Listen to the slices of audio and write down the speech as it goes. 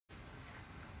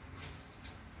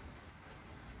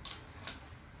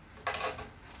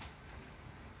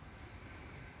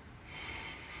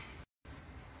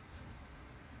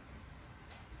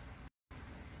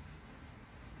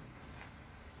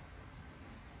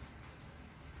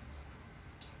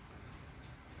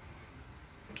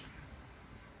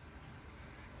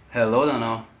Hello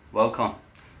Dana, welcome.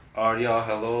 Arya,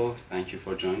 hello, thank you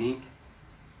for joining.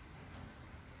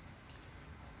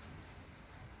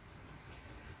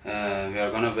 We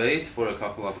are gonna wait for a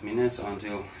couple of minutes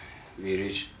until we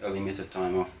reach a limited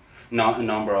time of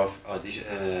number of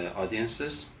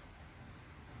audiences.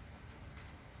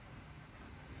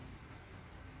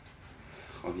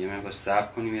 خب یه مقدار صبر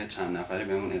کنیم یه چند نفری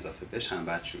بهمون اضافه بشن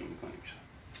بعد شروع میکنیم.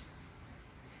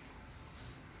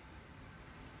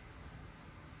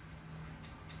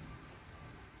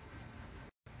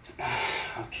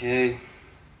 Okay,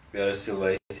 we are still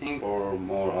waiting for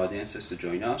more audiences to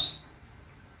join us.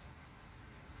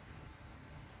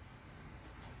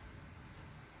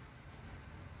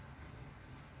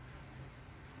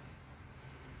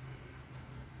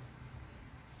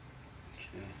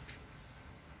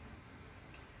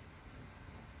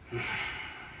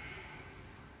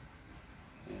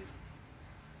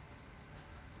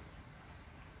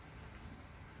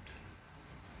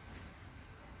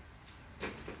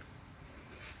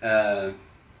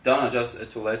 Donna,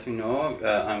 just to let you know,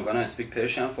 I'm gonna speak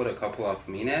Persian for a couple of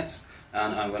minutes,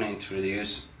 and I'm gonna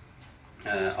introduce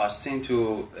Austin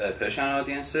to Persian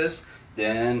audiences.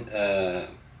 Then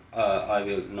I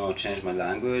will now change my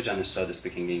language and start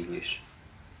speaking English.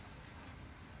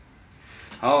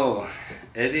 Oh,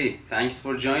 Eddie, thanks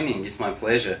for joining. It's my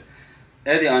pleasure.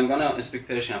 Eddie, I'm gonna speak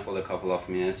Persian for a couple of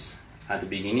minutes at the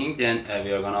beginning. Then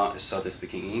we are gonna start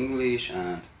speaking English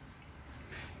and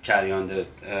carry on the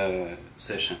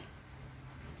session.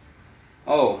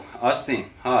 Oh, Austin,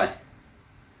 hi.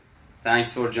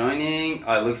 Thanks for joining.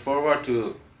 I look forward to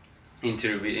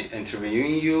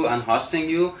interviewing you and hosting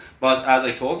you. But as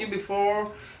I told you before,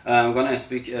 I'm gonna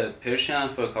speak Persian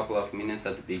for a couple of minutes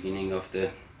at the beginning of the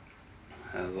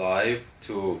live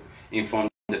to inform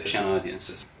the Persian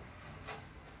audiences.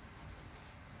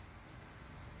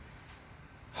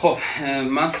 خب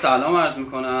من سلام عرض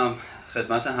میکنم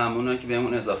خدمت همونایی که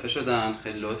بهمون اضافه شدن.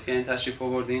 خیلی لطف کردین تشریف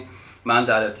آوردین. من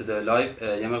در ابتدای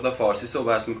لایو یه مقدار فارسی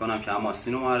صحبت میکنم که هم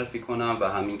آستین رو معرفی کنم و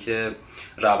همین که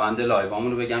روند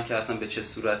لایوامون رو بگم که اصلا به چه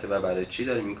صورته و برای چی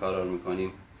داریم این کارا رو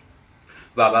میکنیم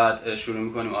و بعد شروع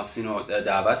میکنیم. آستین رو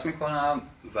دعوت میکنم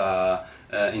و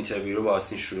اینترویو رو با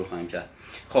آستین شروع خواهیم کرد.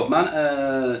 خب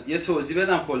من یه توضیح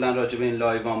بدم کلا راجع به این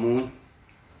لایوامون.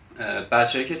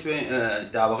 بچه‌ای که توی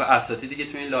در واقع اساتیدی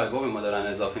که توی این لایوها به ما دارن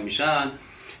اضافه میشن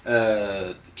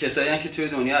کسایی هستن که توی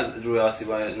دنیا از روی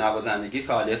آسیب‌های نوازندگی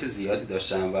فعالیت زیادی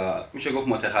داشتن و میشه گفت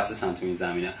متخصصن توی این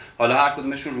زمینه. حالا هر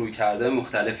کدومشون روی کرده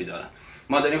مختلفی دارن.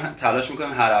 ما داریم تلاش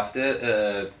میکنیم هر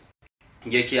هفته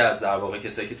یکی از در واقع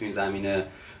کسایی که توی این زمینه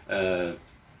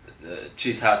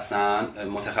چیز هستن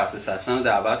متخصص هستن رو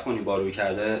دعوت کنیم با روی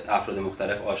کرده افراد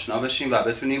مختلف آشنا بشیم و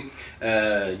بتونیم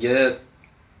یه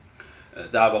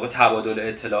در واقع تبادل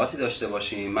اطلاعاتی داشته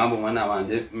باشیم. من به عنوان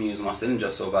نماینده میوزماسل اینجا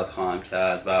صحبت خواهم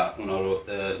کرد و اونا رو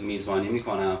میزبانی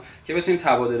میکنم که بتونیم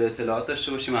تبادل اطلاعات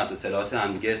داشته باشیم، از اطلاعات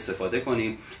همدیگه استفاده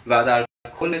کنیم و در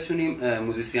کل بتونیم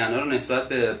موزیسینا رو نسبت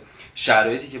به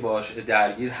شرایطی که باهاش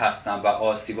درگیر هستن و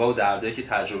آسیب‌ها و دردایی که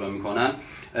تجربه میکنن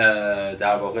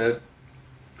در واقع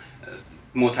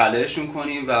مطالعهشون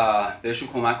کنیم و بهشون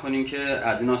کمک کنیم که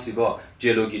از این آسیبا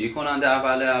جلوگیری کنن در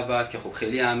اول که خب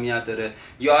خیلی اهمیت داره،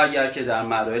 یا اگر که در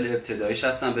مراحل ابتداییش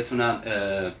هستن بتونن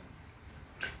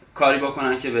کاری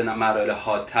بکنن که به مراحل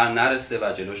حادتر نرسه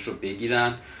و جلوش رو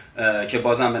بگیرن که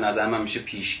بازم به نظر من میشه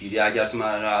پیشگیری اگر تو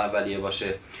مراحل اولیه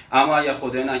باشه. اما اگر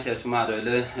خدای نکرده تو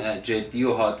مراحل جدی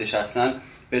و حادش هستن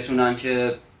بتونن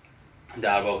که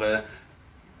در واقع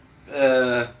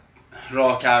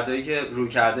روی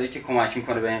کرده‌ای که کمک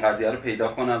میکنه به این قضیه رو پیدا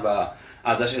کنن و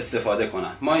ازش استفاده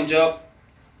کنن. ما اینجا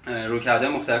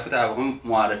رویکردهای مختلف در واقع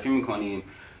معرفی میکنیم.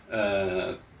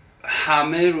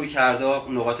 همه رویکردها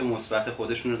نقاط مثبت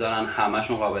خودشونو دارن،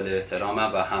 همشون قابل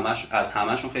احترامن و از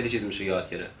همشون خیلی چیز میشه یاد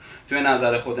گرفت. توی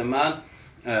نظر خود من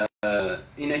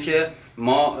اینه که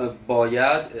ما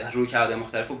باید رویکردهای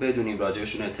مختلف رو بدونیم،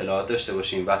 راجبشون اطلاعات داشته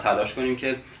باشیم و تلاش کنیم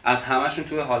که از همشون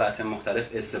توی حالت مختلف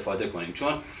استفاده کنیم،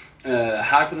 چون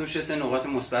هر کدومش یه سری نقاط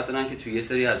مثبت دارن که توی یه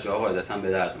سری از جاها قاعدتاً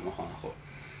به درد ما خواهند خورد.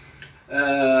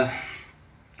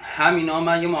 همینا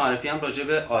من یه معرفی هم راجع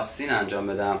به آستین انجام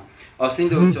بدم. آستین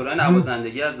دکترای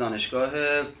نوازندگی از دانشگاه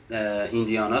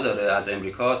ایندیانا داره، از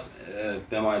امریکاست،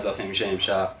 به ما اضافه میشه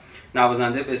امشب.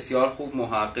 نوازنده بسیار خوب،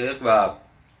 محقق و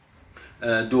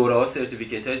دوره ها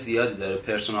سرتیفیکیت های زیادی داره.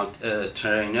 پرسونال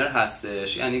ترینر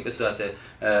هستش، یعنی به صورت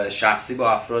شخصی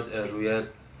با افراد روی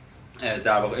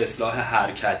در واقع اصلاح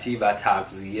حرکتی و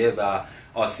تغذیه و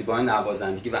آسیب‌های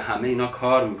نوازندگی و همه اینا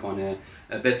کار میکنه.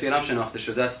 بسیار هم شناخته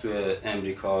شده است توی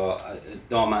امریکا.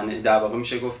 در واقع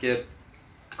میشه گفت که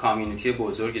کامیونیتی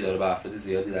بزرگی داره، با افراد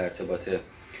زیادی در ارتباطه.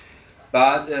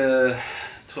 بعد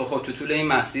خب تو طول این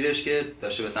مسیرش که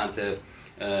داشته به سمت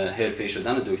حرفه‌ای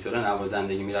شدن و دکترا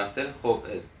نوازندگی میرفته، خب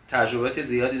تجربیات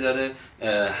زیادی داره،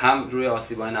 هم روی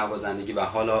آسیب‌های نوازندگی و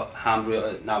حالا هم روی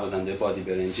نوازنده بادی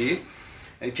برنجی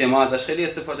که ما ازش خیلی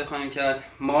استفاده خواهیم کرد.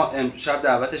 ما شب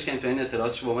دعوتش کردیم تا این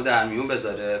اطلاعاتش با ما در میون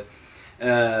بذاره.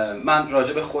 من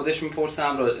راجع به خودش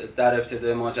میپرسم در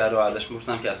ابتدای ماجرا، ازش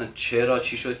میپرسم که اصلا چرا،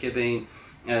 چی شد که به این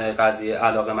قضیه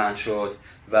علاقه‌مند شد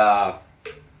و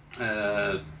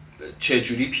چه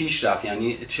جوری پیش رفت،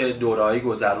 یعنی چه دوره‌ای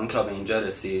گذرون تا به اینجا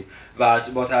رسید. و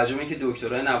با ترجمه که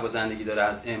دکترای نوازندگی داره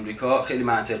از امریکا، خیلی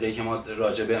منطقیه که ما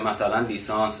راجع به مثلا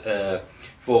لیسانس،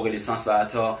 فوق لیسانس و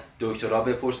حتی دکترا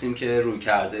بپرسیم که روی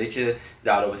کرده که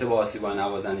در رابطه با آسیب‌های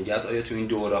نوازندگی است، آیا تو این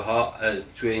دوره‌ها،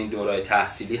 توی این دوره‌های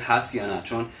تحصیلی هست یا نه،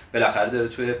 چون بالاخره داره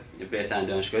توی بهترین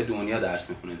دانشگاه دنیا درس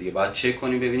می‌خونه دیگه. باید چک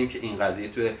کنیم ببینیم که این قضیه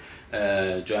توی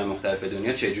جای مختلف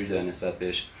دنیا چه جوری داره نسبت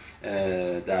بهش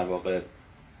در واقع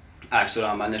عکس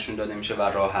العمل نشون داده میشه و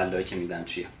راه حلایی که میدن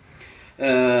چیه.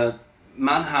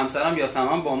 من همسرم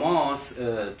یاسمن با ما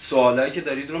سوالایی که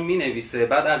دارید رو مینویسه،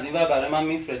 بعد از این ور برای من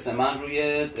میفرسته، من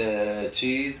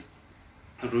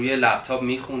روی لپتاپ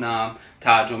میخونم،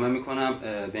 ترجمه میکنم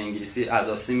به انگلیسی، از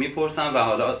آستی میپرسم و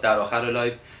حالا در آخر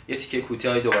لایو یه تیکه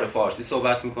کوتاهی دوباره فارسی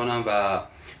صحبت میکنم و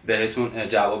بهتون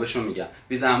جوابشو میگم.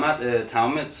 بی زحمت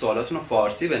تمام سوالاتون رو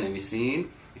فارسی بنویسین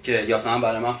که یاسمن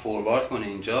برای من فوروارد کنه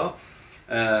اینجا.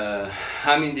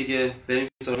 همین دیگه، بریم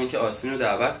سراغ این که آستین رو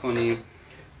دعوت کنیم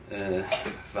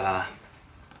و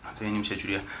ببینیم چه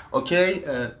جوریه. اوکی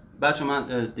بچه،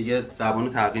 من دیگه زبان رو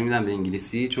تغییر میدم به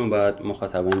انگلیسی چون باید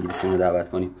مخاطب انگلیسی رو دعوت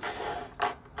کنیم.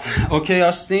 اوکی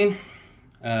آستین,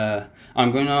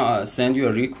 I'm gonna send you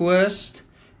a request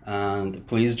and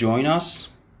please join us.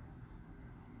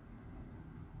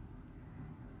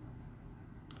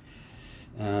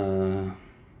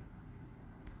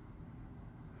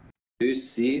 Do you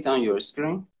see it on your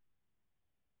screen?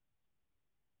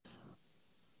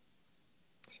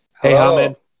 Hey, Hello.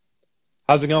 Hamid.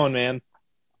 How's it going, man?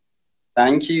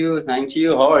 Thank you.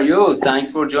 How are you? Thanks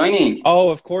for joining. Oh,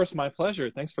 of course, my pleasure.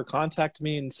 Thanks for contacting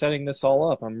me and setting this all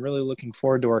up. I'm really looking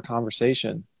forward to our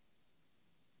conversation.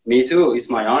 Me too. It's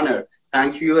my honor.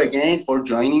 Thank you again for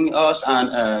joining us, and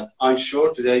I'm sure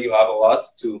today you have a lot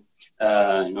to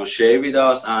share with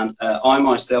us, and I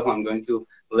myself am going to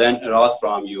learn a lot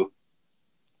from you.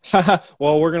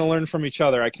 Well, we're going to learn from each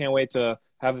other. I can't wait to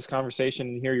have this conversation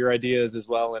and hear your ideas as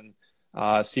well and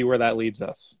see where that leads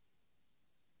us.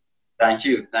 Thank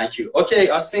you. Okay,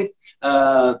 Austin,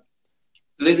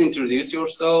 please introduce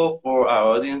yourself for our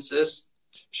audiences.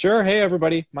 Sure. Hey,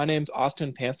 everybody. My name's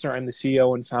Austin Pancner. I'm the CEO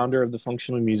and founder of The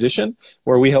Functional Musician,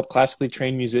 where we help classically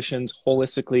trained musicians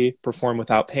holistically perform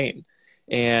without pain.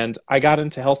 And I got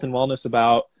into health and wellness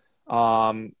about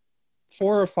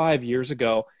 4 or 5 years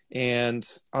ago. And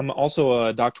I'm also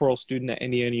a doctoral student at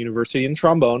Indiana University in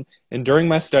trombone. And during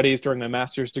my studies, during my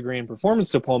master's degree and performance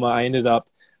diploma, I ended up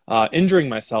injuring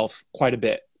myself quite a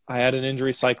bit. I had an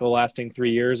injury cycle lasting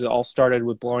 3 years. It all started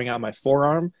with blowing out my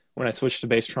forearm when I switched to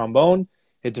bass trombone.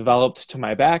 It developed to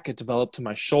my back. It developed to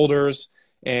my shoulders.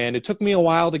 And it took me a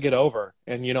while to get over.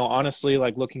 And, honestly,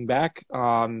 like looking back,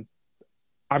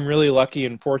 I'm really lucky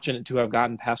and fortunate to have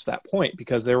gotten past that point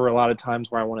because there were a lot of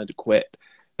times where I wanted to quit.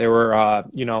 There were,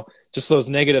 just those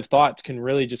negative thoughts can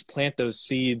really just plant those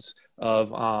seeds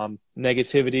of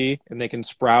negativity, and they can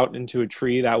sprout into a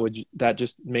tree that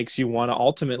just makes you want to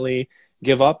ultimately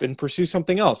give up and pursue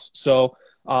something else. So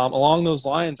along those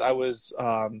lines, I was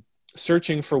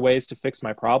searching for ways to fix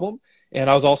my problem, and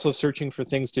I was also searching for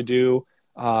things to do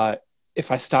if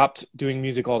I stopped doing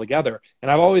music altogether. And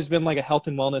I've always been like a health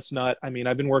and wellness nut. I mean,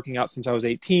 I've been working out since I was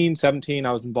 18, 17.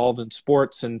 I was involved in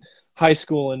sports and high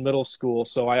school and middle school.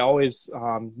 So I always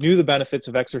knew the benefits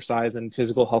of exercise and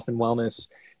physical health and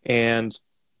wellness. And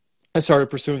I started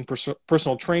pursuing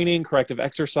personal training, corrective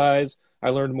exercise.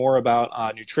 I learned more about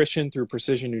nutrition through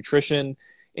precision nutrition.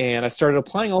 And I started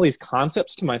applying all these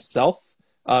concepts to myself,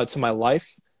 to my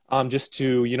life, just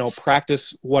to,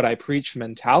 practice what I preach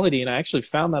mentality. And I actually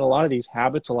found that a lot of these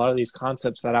habits, a lot of these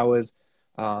concepts that I was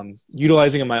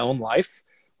utilizing in my own life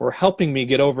were helping me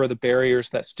get over the barriers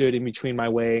that stood in between my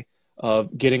way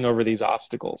of getting over these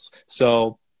obstacles.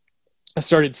 So I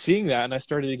started seeing that, and I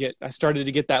started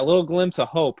to get that little glimpse of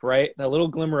hope, right? That little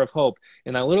glimmer of hope.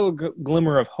 And that little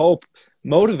glimmer of hope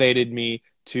motivated me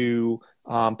to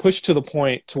push to the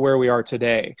point to where we are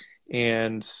today.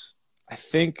 And I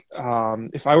think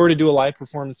if I were to do a live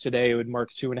performance today, it would mark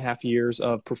 2.5 years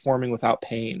of performing without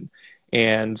pain.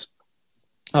 And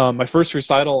My first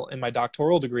recital in my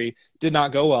doctoral degree did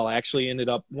not go well. I actually ended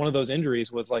up, one of those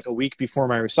injuries was like a week before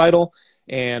my recital,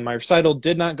 and my recital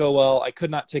did not go well. I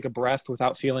could not take a breath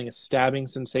without feeling a stabbing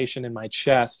sensation in my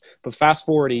chest. But fast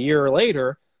forward a year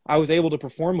later, I was able to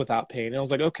perform without pain. And I was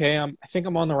like, okay, I think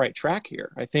I'm on the right track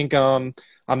here. I think I'm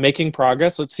making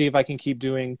progress. Let's see if I can keep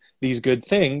doing these good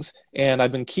things. And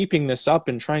I've been keeping this up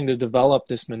and trying to develop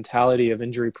this mentality of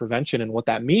injury prevention and what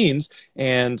that means.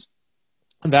 And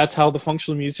that's how the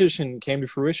functional musician came to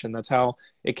fruition. That's how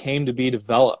it came to be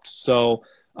developed. So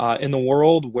in the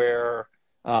world where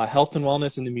health and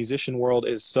wellness in the musician world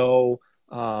is so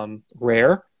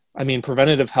rare, I mean,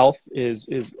 preventative health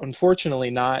is unfortunately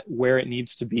not where it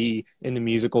needs to be in the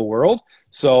musical world.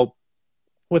 So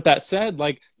with that said,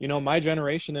 like, you know, my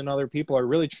generation and other people are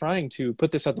really trying to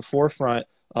put this at the forefront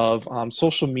of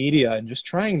social media and just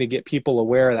trying to get people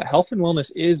aware that health and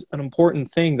wellness is an important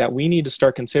thing that we need to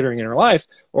start considering in our life,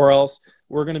 or else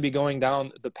we're going to be going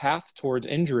down the path towards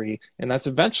injury. And that's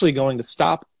eventually going to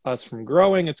stop us from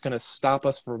growing. It's going to stop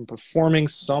us from performing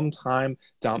sometime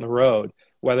down the road,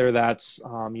 whether that's,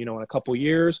 you know, in a couple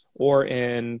years or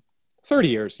in 30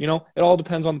 years. You know, it all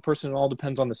depends on the person. It all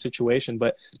depends on the situation.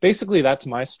 But basically, that's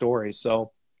my story.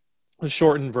 So the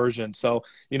shortened version. So,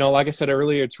 you know, like I said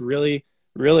earlier, it's really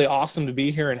awesome to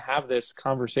be here and have this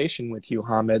conversation with you,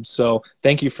 Hamid. So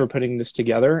thank you for putting this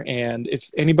together. And if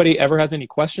anybody ever has any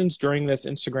questions during this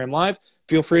Instagram Live,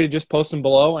 feel free to just post them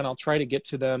below and I'll try to get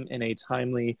to them in a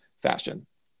timely fashion.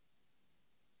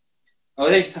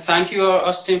 Okay, thank you,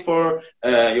 Austin, for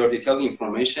your detailed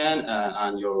information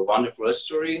and your wonderful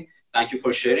story. Thank you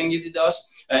for sharing it with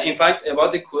us. In fact,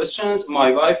 about the questions,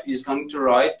 my wife is going to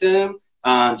write them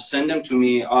and send them to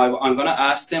me. I'm going to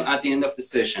ask them at the end of the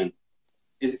session.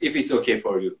 If it's okay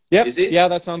for you. Yep. Is it? Yeah,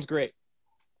 that sounds great.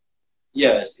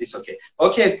 Yes, it's okay.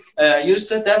 Okay, you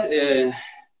said that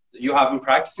you have been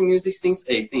practicing music since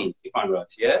 18, if I'm right,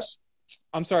 yes?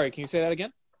 I'm sorry, can you say that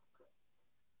again?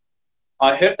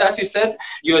 I heard that you said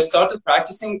you started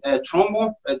practicing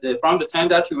trombone from the time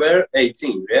that you were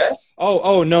 18, yes?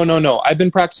 No. I've been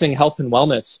practicing health and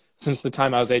wellness since the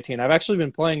time I was 18. I've actually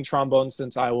been playing trombone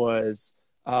since I was,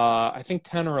 I think,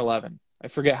 10 or 11. I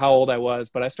forget how old I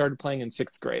was, but I started playing in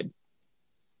 6th grade.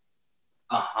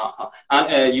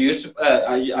 And you used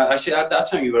to, actually at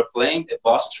that time you were playing the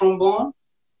bass trombone?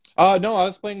 No, I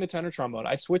was playing the tenor trombone.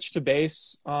 I switched to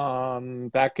bass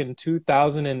back in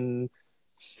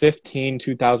 2015,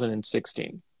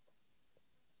 2016.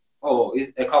 Oh,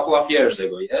 a couple of years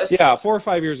ago, yes? Yeah, 4 or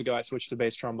 5 years ago I switched to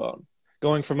bass trombone,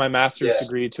 going from my master's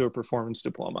degree to a performance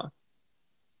diploma.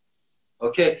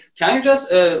 Okay, can you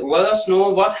just let us know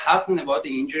what happened about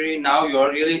the injury? Now you are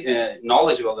really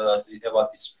knowledgeable about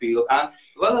this field, and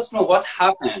let us know what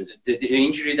happened. The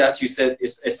injury that you said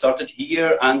it started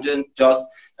here and then just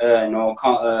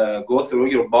go through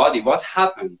your body. What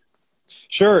happened?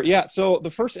 Sure. Yeah. So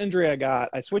the first injury I got,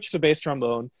 I switched to bass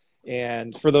trombone.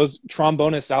 And for those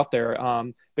trombonists out there,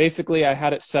 basically I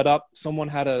had it set up. Someone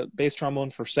had a bass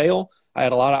trombone for sale. I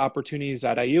had a lot of opportunities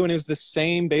at IU, and it was the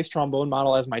same bass trombone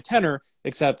model as my tenor,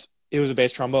 except it was a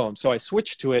bass trombone. So I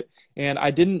switched to it, and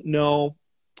I didn't know,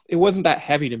 it wasn't that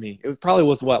heavy to me. It probably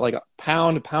was like a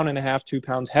pound and a half, 2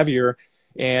 pounds heavier.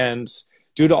 And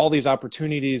due to all these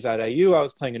opportunities at IU, I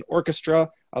was playing in orchestra,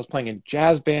 I was playing in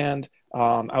jazz band,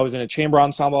 I was in a chamber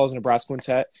ensemble, I was in a brass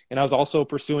quintet, and I was also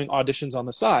pursuing auditions on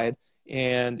the side.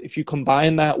 And if you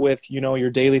combine that with, you know,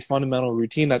 your daily fundamental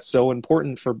routine that's so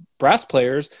important for brass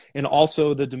players, and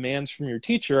also the demands from your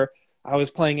teacher, I was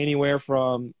playing anywhere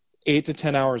from 8 to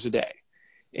 10 hours a day.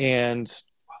 And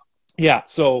yeah,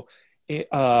 so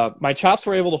my chops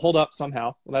were able to hold up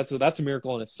somehow. Well, that's a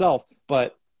miracle in itself.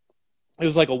 But it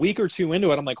was like a week or two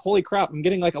into it, I'm like, holy crap, I'm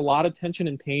getting like a lot of tension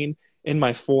and pain in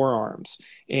my forearms.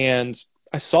 And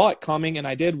I saw it coming, and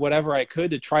I did whatever I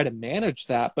could to try to manage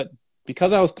that. But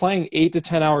because I was playing 8 to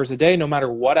 10 hours a day, no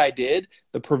matter what I did,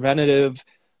 the preventative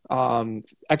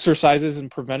exercises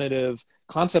and preventative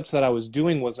concepts that I was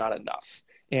doing was not enough.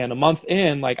 And a month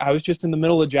in, like, I was just in the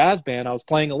middle of jazz band, I was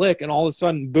playing a lick, and all of a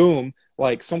sudden, boom,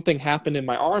 like something happened in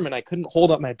my arm and I couldn't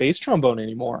hold up my bass trombone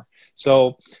anymore.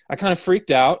 So I kind of freaked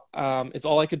out. It's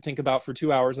all I could think about for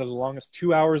 2 hours. That was the longest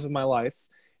 2 hours of my life.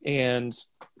 And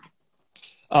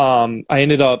I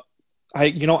ended up,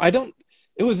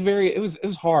 it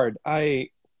was hard. I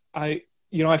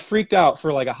freaked out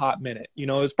for like a hot minute. You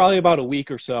know, it was probably about a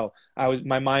week or so.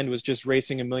 My mind was just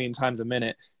racing a million times a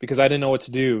minute because I didn't know what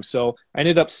to do. So I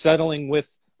ended up settling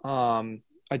with,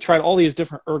 I tried all these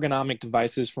different ergonomic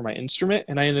devices for my instrument,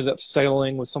 and I ended up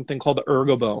settling with something called the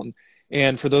ergobone.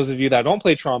 And for those of you that don't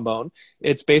play trombone,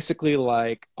 it's basically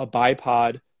like a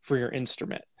bipod for your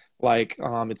instrument. like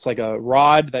it's like a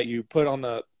rod that you put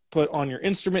on your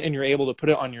instrument, and you're able to put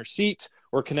it on your seat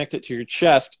or connect it to your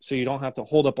chest so you don't have to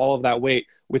hold up all of that weight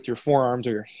with your forearms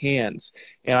or your hands.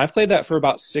 And I played that for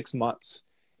about 6 months,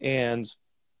 and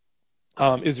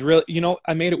it was really, you know,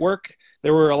 I made it work.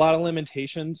 There were a lot of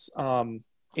limitations,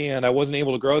 and I wasn't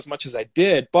able to grow as much as I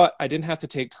did, but I didn't have to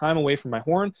take time away from my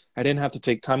horn. I didn't have to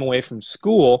take time away from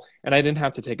school, and I didn't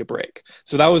have to take a break.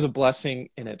 So that was a blessing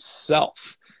in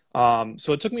itself.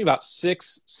 So it took me about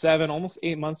 6, 7, almost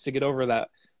 8 months to get over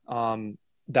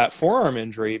that forearm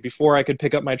injury before I could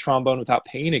pick up my trombone without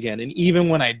pain again. And even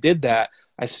when I did that,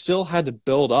 I still had to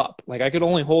build up. Like I could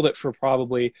only hold it for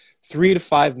probably 3 to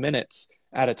 5 minutes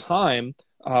at a time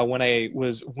when I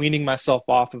was weaning myself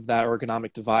off of that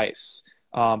ergonomic device.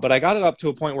 But I got it up to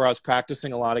a point where I was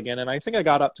practicing a lot again. And I think I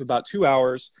got up to about 2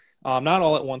 hours, not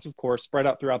all at once, of course, spread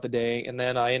out throughout the day. And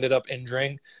then I ended up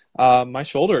injuring my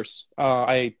shoulders.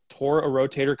 I tore a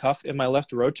rotator cuff in my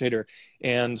left rotator.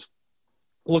 And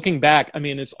looking back, I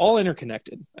mean, it's all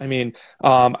interconnected. I mean,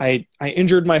 I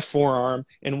injured my forearm.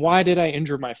 And why did I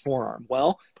injure my forearm?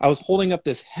 Well, I was holding up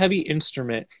this heavy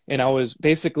instrument, and I was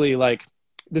basically like,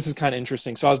 this is kind of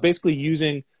interesting. So I was basically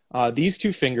using these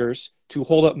 2 fingers to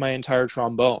hold up my entire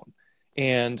trombone.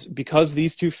 And because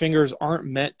these 2 fingers aren't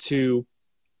meant to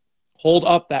hold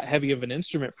up that heavy of an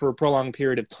instrument for a prolonged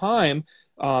period of time,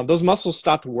 those muscles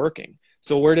stopped working.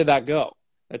 So where did that go?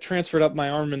 That transferred up my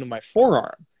arm into my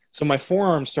forearm. So my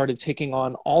forearm started taking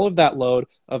on all of that load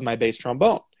of my bass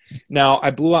trombone. Now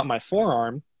I blew out my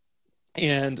forearm,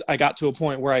 and I got to a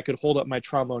point where I could hold up my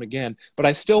trombone again, but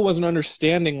I still wasn't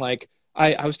understanding, like,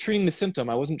 I was treating the symptom.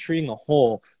 I wasn't treating the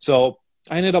whole. So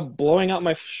I ended up blowing out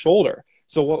my shoulder.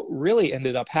 So what really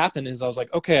ended up happening is I was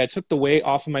like, okay, I took the weight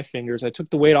off of my fingers. I took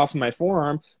the weight off of my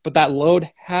forearm, but that load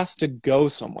has to go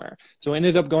somewhere. So I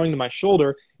ended up going to my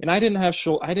shoulder, and I didn't have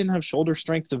shoulder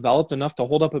strength developed enough to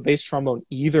hold up a bass trombone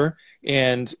either.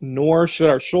 And nor should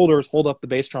our shoulders hold up the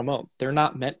bass trombone. They're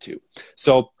not meant to.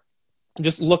 So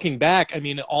just looking back, I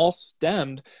mean, it all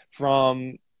stemmed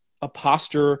from a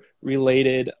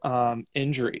posture-related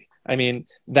injury. I mean,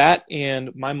 that and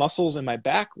my muscles in my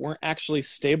back weren't actually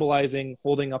stabilizing,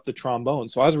 holding up the trombone.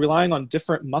 So I was relying on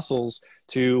different muscles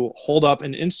to hold up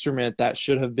an instrument that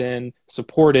should have been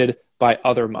supported by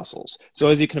other muscles. So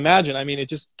as you can imagine, I mean, it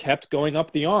just kept going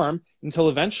up the arm until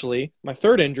eventually my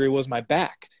third injury was my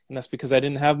back. And that's because I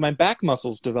didn't have my back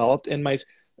muscles developed, and my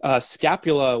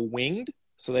scapula winged.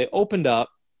 So they opened up.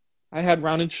 I had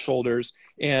rounded shoulders,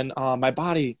 and my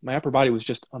upper body was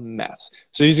just a mess.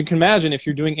 So as you can imagine, if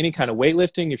you're doing any kind of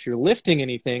weightlifting, if you're lifting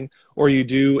anything, or you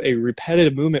do a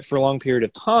repetitive movement for a long period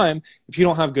of time, if you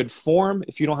don't have good form,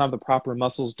 if you don't have the proper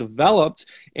muscles developed,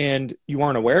 and you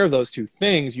aren't aware of those 2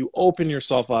 things, you open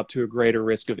yourself up to a greater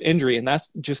risk of injury. And that's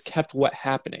just kept what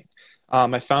happening.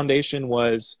 My foundation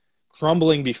was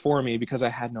crumbling before me because I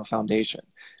had no foundation.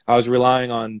 I was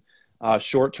relying on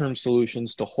short-term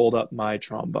solutions to hold up my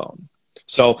trombone.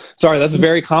 So, sorry, that's a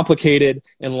very complicated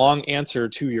and long answer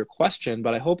to your question,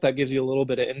 but I hope that gives you a little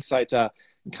bit of insight to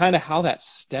kind of how that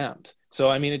stemmed. So,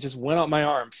 I mean, it just went up my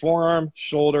arm, forearm,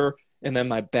 shoulder, and then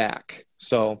my back.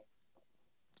 So,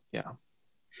 yeah.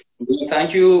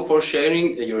 Thank you for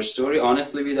sharing your story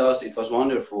honestly with us. It was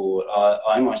wonderful.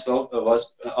 I myself I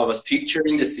was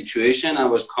picturing the situation. I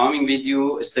was coming with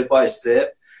you step by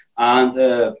step,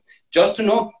 and just to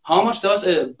know, how much does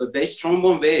a bass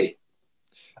trombone weigh?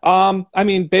 I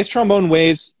mean, bass trombone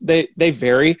weighs, they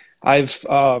vary. I've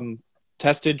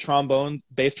tested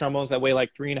bass trombones that weigh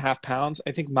like 3.5 pounds.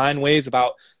 I think mine weighs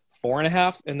about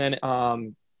 4.5. And then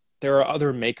there are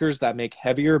other makers that make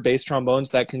heavier bass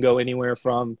trombones that can go anywhere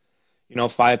from,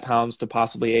 5 pounds to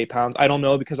possibly 8 pounds. I don't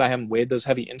know because I haven't weighed those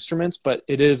heavy instruments, but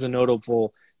it is a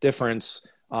notable difference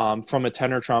from a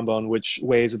tenor trombone, which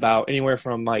weighs about anywhere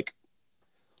from like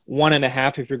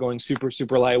 1.5 if you're going super,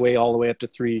 super lightweight, all the way up to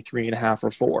 3.5,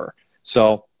 or 4.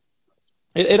 So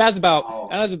it has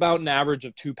about an average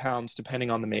of 2 pounds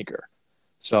depending on the maker.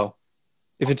 So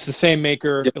if it's the same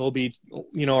maker, it will be,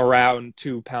 around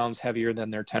 2 pounds heavier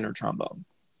than their tenor trombone.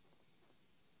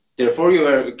 Therefore, you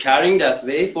were carrying that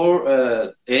weight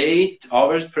for 8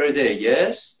 hours per day,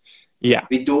 yes? Yeah.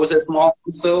 With those small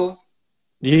muscles?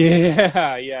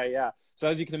 Yeah. So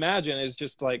as you can imagine, it's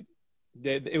just like,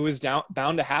 it was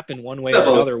bound to happen one way or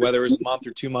another, whether it was a month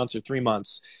or 2 months or 3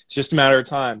 months. It's just a matter of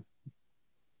time.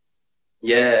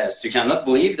 Yes, you cannot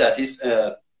believe that. It's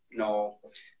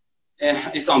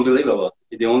unbelievable.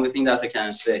 The only thing that I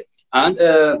can say.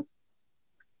 And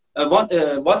what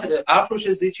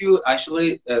approaches did you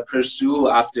actually pursue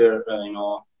after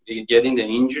getting the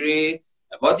injury?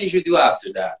 What did you do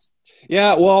after that?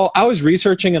 Yeah, well, I was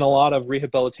researching in a lot of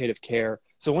rehabilitative care.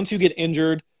 So once you get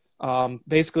injured,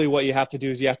 basically what you have to do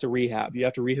is you have to rehab, you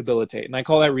have to rehabilitate. And I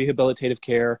call that rehabilitative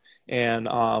care. And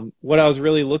what I was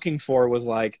really looking for was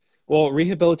like, well,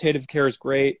 rehabilitative care is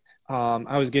great.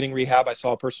 I was getting rehab. I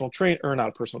saw a personal trainer, or not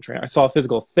a personal trainer. I saw a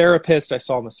physical therapist. I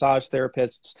saw massage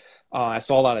therapists. I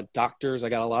saw a lot of doctors. I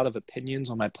got a lot of opinions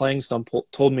on my playing. Some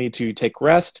told me to take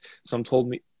rest. Some told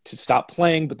me to stop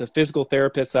playing. But the physical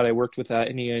therapist that I worked with at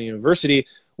Indiana University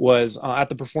was at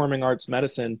the Performing Arts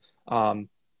Medicine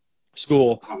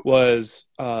school was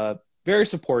very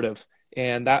supportive.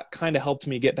 And that kind of helped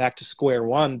me get back to square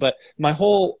one. But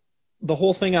the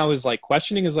whole thing I was like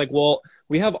questioning is like, well,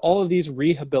 we have all of these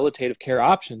rehabilitative care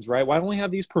options, right? Why don't we have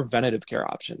these preventative care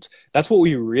options? That's what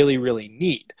we really, really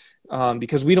need,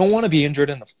 because we don't want to be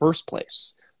injured in the first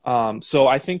place. So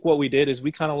I think what we did is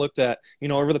we kind of looked at, you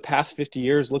know, over the past 50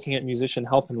 years, looking at musician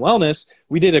health and wellness,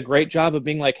 we did a great job of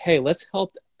being like, hey, let's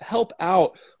help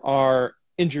out our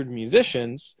injured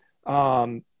musicians.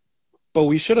 But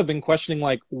we should have been questioning,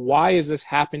 like, why is this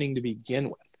happening to begin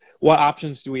with? What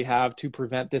options do we have to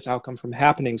prevent this outcome from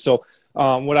happening? So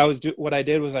what I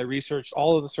did was I researched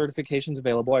all of the certifications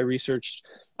available. I researched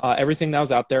everything that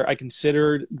was out there. I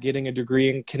considered getting a degree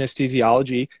in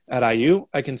kinesiology at IU.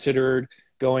 I considered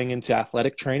going into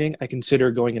athletic training. I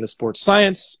considered going into sports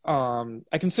science.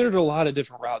 I considered a lot of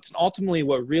different routes. And ultimately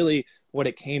what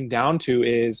it came down to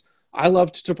is I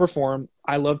loved to perform.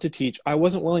 I loved to teach. I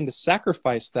wasn't willing to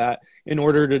sacrifice that in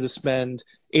order to spend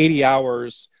 80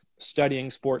 hours studying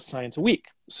sports science a week.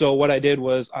 So what I did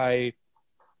was I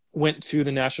went to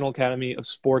the National Academy of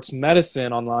Sports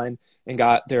Medicine online and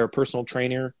got their personal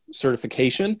trainer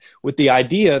certification with the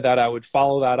idea that I would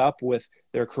follow that up with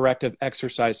their corrective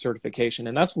exercise certification.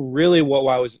 And that's really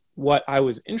what I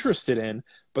was interested in.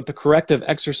 But the corrective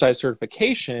exercise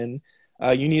certification,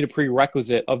 you need a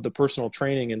prerequisite of the personal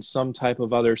training and some type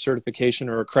of other certification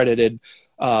or accredited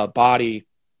body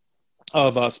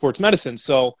of sports medicine.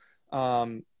 So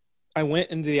I went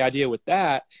into the idea with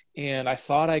that, and I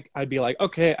thought I'd be like,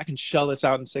 okay, I can shell this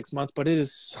out in 6 months, but it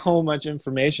is so much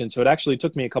information. So it actually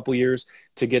took me a couple years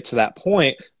to get to that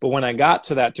point. But when I got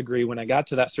to that degree, when I got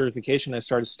to that certification, I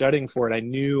started studying for it.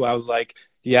 I was like,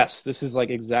 yes, this is like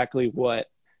exactly what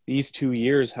these 2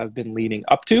 years have been leading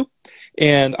up to.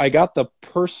 And I got the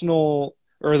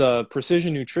the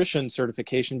precision nutrition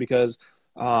certification because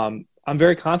I'm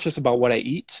very conscious about what I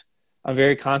eat. I'm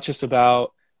very conscious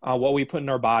about what we put in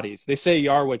our bodies. They say you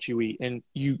are what you eat, and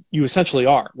you essentially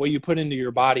are. What you put into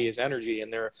your body is energy,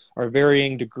 and there are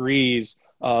varying degrees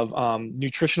of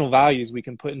nutritional values we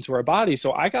can put into our body.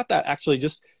 So I got that actually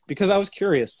just because I was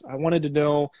curious. I wanted to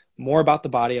know more about the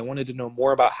body. I wanted to know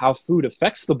more about how food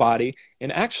affects the body.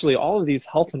 And actually all of these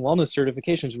health and wellness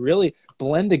certifications really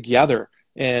blend together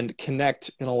and connect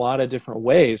in a lot of different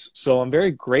ways. So I'm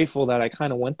very grateful that I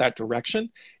kind of went that direction.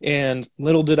 And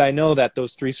little did I know that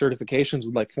those 3 certifications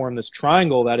would like form this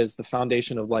triangle that is the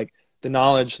foundation of like the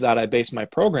knowledge that I base my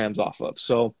programs off of.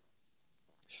 So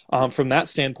from that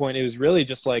standpoint, it was really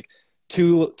just like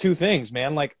two things,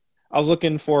 man. Like I was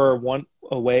looking for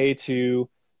a way to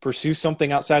pursue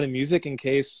something outside of music in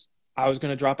case I was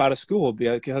going to drop out of school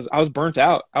because I was burnt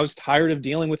out. I was tired of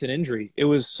dealing with an injury. It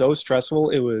was so stressful.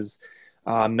 It was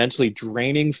mentally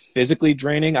draining, physically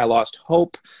draining. I lost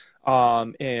hope.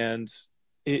 And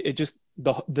it just,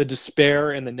 the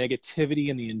despair and the negativity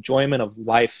and the enjoyment of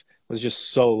life was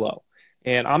just so low.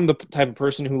 And I'm the type of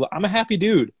person I'm a happy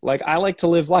dude. Like I like to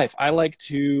live life. I like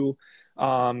to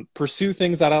pursue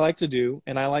things that I like to do,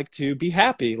 and I like to be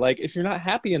happy. Like if you're not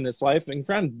happy in this life and if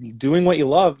you're not doing what you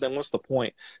love, then what's the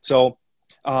point? So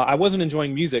I wasn't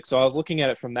enjoying music, so I was looking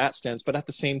at it from that stance. But at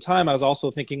the same time, I was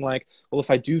also thinking like, well, if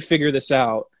I do figure this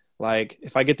out, like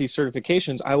if I get these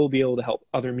certifications, I will be able to help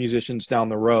other musicians down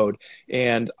the road.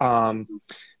 And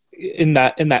in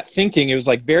that thinking, it was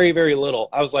like very, very little.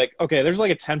 I was like, okay, there's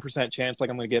like a 10% chance like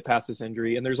I'm going to get past this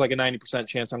injury, and there's like a 90%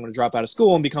 chance I'm going to drop out of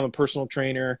school and become a personal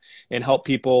trainer and help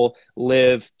people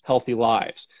live healthy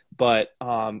lives. But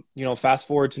fast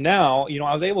forward to now,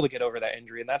 I was able to get over that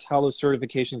injury, and that's how those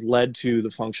certifications led to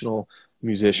the functional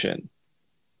musician.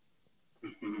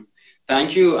 Mm-hmm.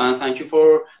 Thank you, and thank you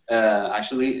for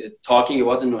actually talking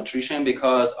about the nutrition,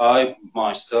 because I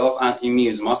myself and in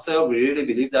MuseMuscle, we really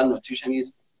believe that nutrition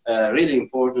is really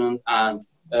important and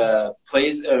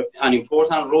plays an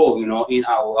important role, in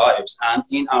our lives and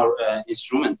in our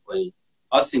instrument playing.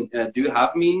 Austin, do you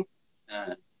have me?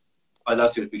 I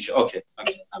lost your picture. Okay.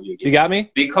 Have you got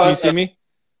me? Because can you see me?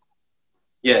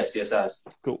 Yes, I see.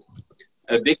 Cool.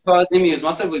 Because in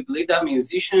MuseMuscle, we believe that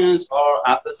musicians are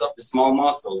athletes of small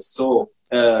muscles. So,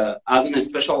 as a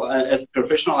as a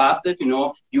professional athlete, you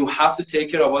know, you have to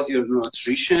take care about your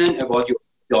nutrition, about your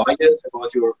diet,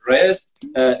 about your rest.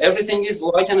 Everything is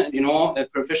like a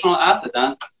professional athlete,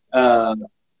 and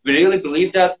we really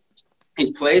believe that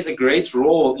it plays a great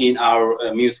role in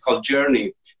our musical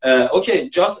journey. Okay,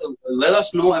 just let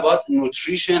us know about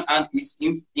nutrition and its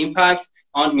impact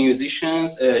on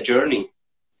musicians' journey.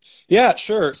 Yeah,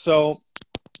 sure. So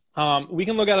we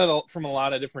can look at it from a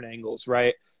lot of different angles,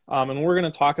 right? And we're going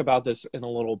to talk about this in a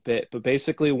little bit. But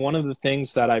basically, one of the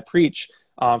things that I preach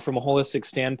from a holistic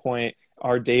standpoint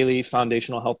are daily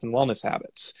foundational health and wellness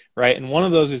habits, right? And one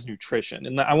of those is nutrition.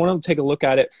 And I want to take a look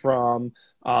at it from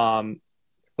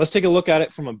let's take a look at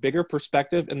it from a bigger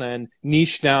perspective and then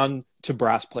niche down to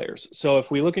brass players. So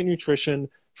if we look at nutrition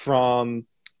from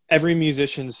every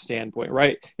musician's standpoint,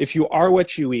 right? If you are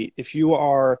what you eat, if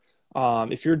your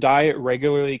diet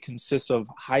regularly consists of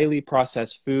highly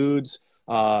processed foods,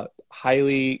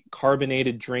 highly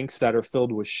carbonated drinks that are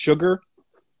filled with sugar,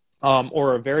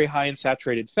 or are very high in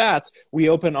saturated fats, we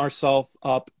open ourselves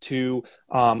up to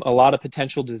a lot of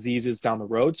potential diseases down the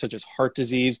road, such as heart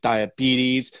disease,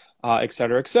 diabetes, et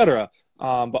cetera, et cetera.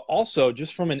 But also,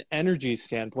 just from an energy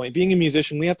standpoint, being a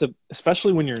musician, we have to,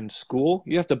 especially when you're in school,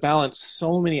 you have to balance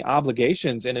so many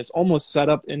obligations, and it's almost set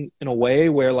up in a way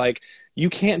where, like, you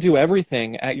can't do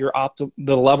everything at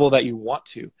the level that you want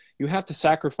to. You have to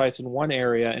sacrifice in one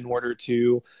area in order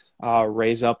to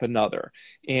raise up another.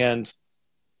 And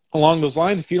along those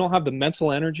lines, if you don't have the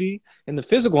mental energy and the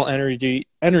physical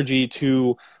energy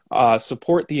to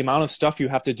support the amount of stuff you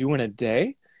have to do in a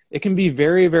day, it can be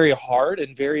very, very hard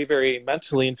and very, very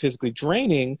mentally and physically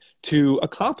draining to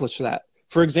accomplish that.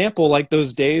 For example, like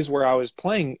those days where I was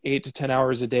playing 8 to 10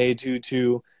 hours a day due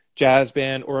to jazz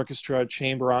band, orchestra,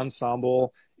 chamber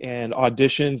ensemble, and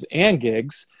auditions and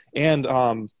gigs, and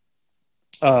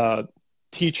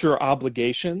teacher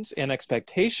obligations and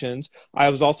expectations, I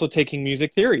was also taking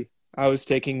music theory. I was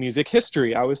taking music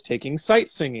history. I was taking sight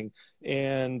singing.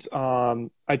 And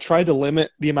I tried to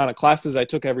limit the amount of classes I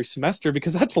took every semester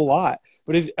because that's a lot.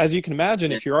 But as you can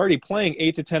imagine, if you're already playing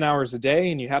 8 to 10 hours a day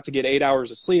and you have to get 8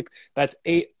 hours of sleep, that's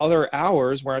 8 other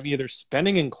hours where I'm either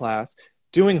spending in class,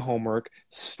 doing homework,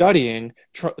 studying,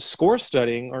 score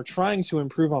studying, or trying to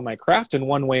improve on my craft in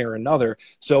one way or another.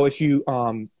 So if you,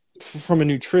 from a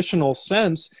nutritional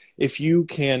sense, if you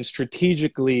can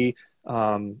strategically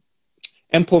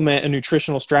implement a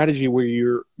nutritional strategy where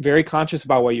you're very conscious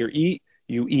about what you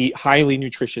eat highly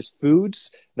nutritious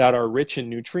foods that are rich in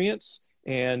nutrients,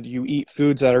 and you eat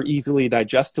foods that are easily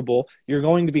digestible, you're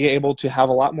going to be able to have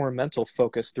a lot more mental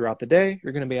focus throughout the day.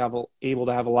 You're going to be able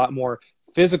to have a lot more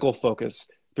physical focus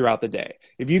throughout the day.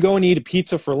 If you go and eat a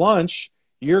pizza for lunch,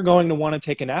 you're going to want to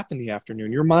take a nap in the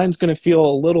afternoon. Your mind's going to feel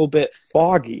a little bit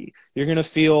foggy. You're going to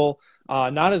feel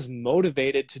not as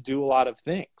motivated to do a lot of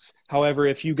things. However,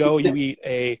 if you go, you eat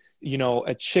a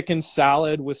chicken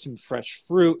salad with some fresh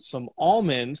fruit, some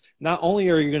almonds, not only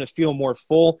are you going to feel more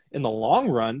full in the long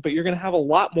run, but you're going to have a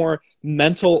lot more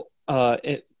mental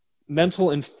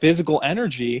and physical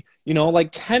energy. Like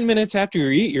 10 minutes after you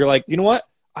eat, you're like, you know what?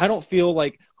 I don't feel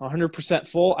like 100%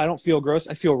 full. I don't feel gross.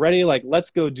 I feel ready. Like,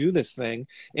 let's go do this thing.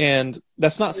 And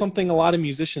that's not something a lot of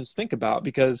musicians think about,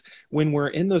 because when we're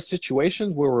in those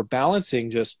situations where we're balancing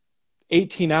just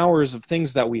 18 hours of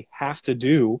things that we have to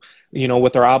do,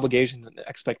 with our obligations and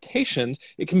expectations,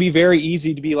 it can be very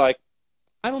easy to be like,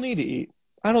 I don't need to eat.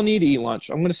 I don't need to eat lunch.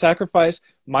 I'm going to sacrifice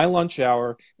my lunch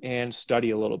hour and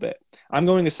study a little bit. I'm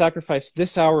going to sacrifice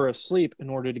this hour of sleep in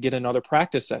order to get another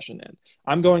practice session in.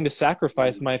 I'm going to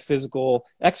sacrifice my physical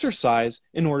exercise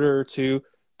in order to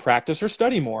practice or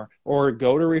study more or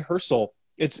go to rehearsal.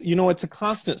 It's a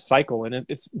constant cycle, and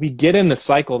we get in the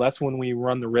cycle. That's when we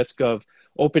run the risk of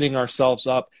opening ourselves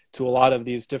up to a lot of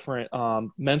these different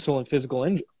mental and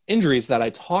physical injuries that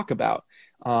I talk about.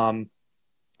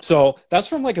 So that's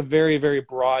from like a very, very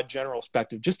broad general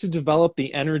perspective, just to develop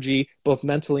the energy both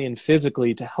mentally and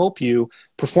physically to help you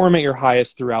perform at your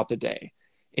highest throughout the day.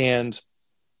 And,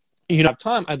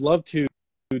 time, I'd love to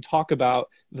talk about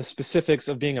the specifics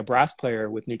of being a brass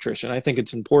player with nutrition. I think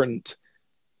it's important.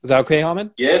 Is that okay, Hamid?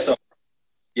 Yes.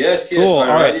 Cool. All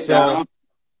right. So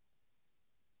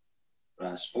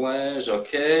brass players.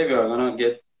 Okay. We are going to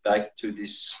get back to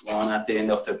this one at the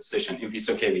end of the session, if it's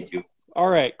okay with you. All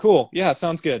right, cool. Yeah,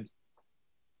 sounds good.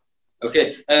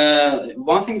 Okay.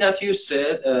 One thing that you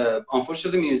said,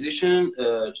 unfortunately, musicians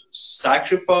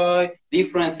sacrifice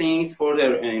different things for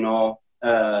their,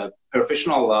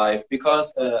 professional life,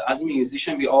 because as a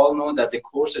musician, we all know that the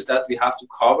courses that we have to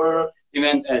cover,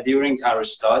 even during our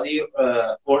study,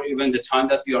 or even the time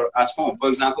that we are at home. For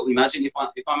example, imagine if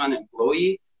I'm an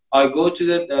employee, I go to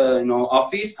the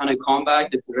office and I come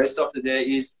back. The rest of the day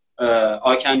is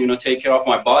I can take care of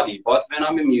my body. But when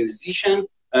I'm a musician,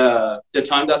 the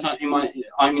time that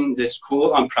I'm in the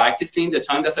school, I'm practicing. The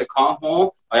time that I come home,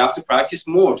 I have to practice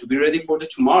more to be ready for the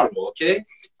tomorrow. Okay,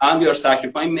 and we are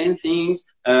sacrificing many things.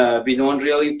 We don't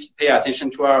really pay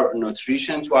attention to our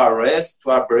nutrition, to our rest,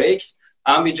 to our breaks,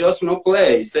 and we just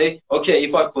play. Say, okay,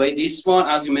 if I play this one,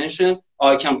 as you mentioned,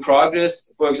 I can progress.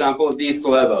 For example, this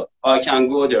level, I can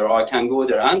go there, I can go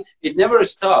there, and it never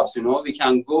stops. We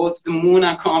can go to the moon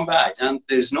and come back, and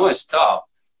there's no stop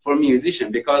for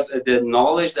musician, because the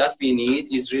knowledge that we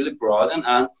need is really broad,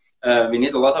 and we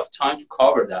need a lot of time to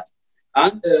cover that.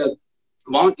 And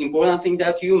one important thing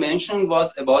that you mentioned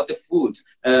was about the food,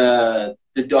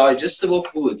 the digestible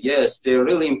food. Yes, they're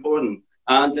really important.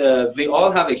 And we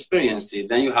all have experienced it.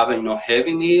 Then you have a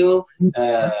heavy meal,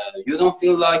 you don't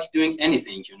feel like doing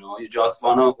anything. You just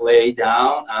want to lay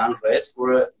down and rest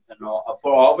for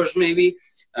 4 hours maybe.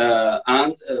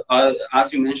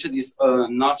 As you mentioned, it's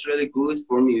not really good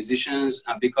for musicians,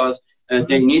 because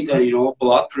they need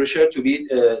blood pressure to be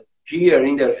here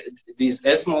in these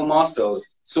small muscles.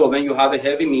 So when you have a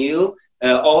heavy meal,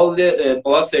 all the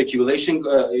blood circulation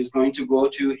is going to go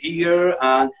to here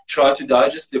and try to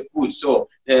digest the food. So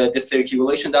the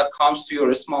circulation that comes to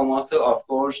your small muscle, of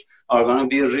course, are going to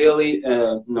be really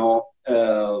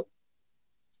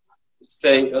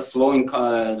say slowing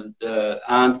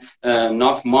and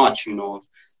not much. And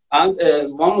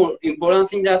one more important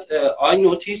thing that I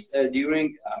noticed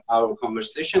during our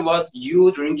conversation was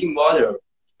you drinking water.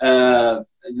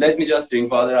 Let me just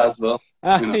drink water as well.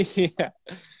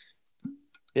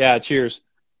 Yeah, cheers.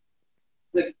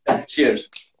 Cheers.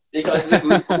 Because it's a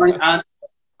good point. And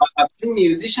I've seen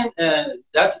musicians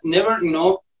that never,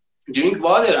 drink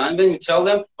water. And when you tell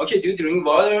them, okay, do you drink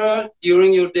water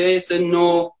during your day? Say,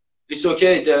 no, it's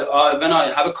okay. When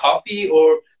I have a coffee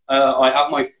or I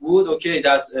have my food, okay,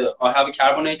 that's I have a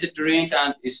carbonated drink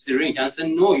and it's the drink. And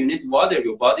say, no, you need water.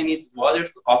 Your body needs water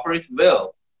to operate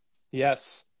well.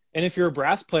 Yes. And if you're a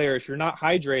brass player, if you're not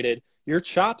hydrated, your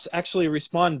chops actually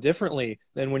respond differently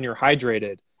than when you're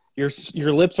hydrated. Your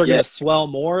lips are going to swell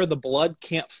more. The blood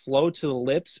can't flow to the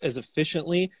lips as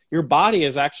efficiently. Your body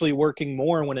is actually working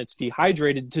more when it's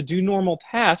dehydrated to do normal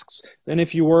tasks than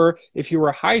if you were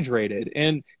hydrated.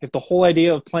 And if the whole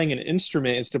idea of playing an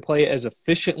instrument is to play as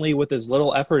efficiently with as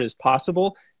little effort as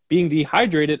possible, being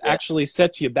dehydrated actually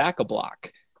sets you back a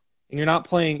block. And you're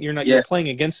playing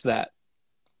against that.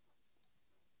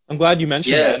 I'm glad you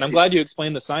mentioned that. And I'm glad you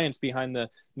explained the science behind the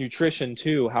nutrition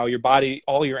too, how your body,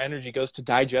 all your energy goes to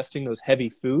digesting those heavy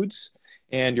foods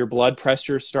and your blood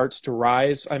pressure starts to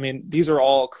rise. I mean, these are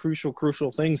all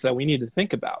crucial things that we need to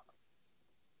think about.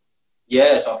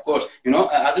 Yes, of course.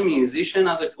 As a musician,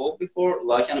 as I told before,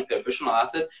 like a professional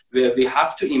athlete, we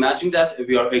have to imagine that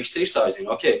we are exercising.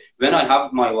 Okay, when I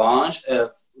have my lunch,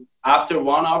 after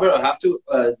 1 hour, I have to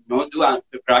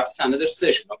practice another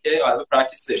session. Okay, I have a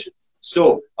practice session.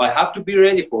 So I have to be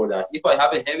ready for that. If I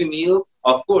have a heavy meal,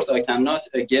 of course, I cannot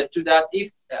get to that.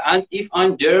 If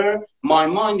I'm there, my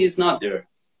mind is not there.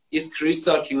 It's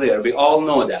crystal clear. We all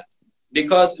know that.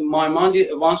 Because my mind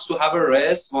wants to have a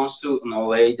rest, wants to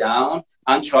lay down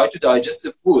and try to digest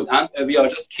the food. And we are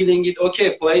just killing it.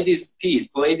 Okay, play this piece,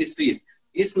 play this piece.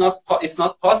 It's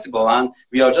not possible. And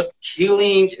we are just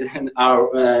killing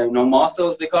our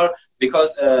muscles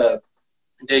because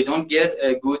they don't get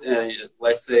a good,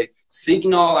 let's say,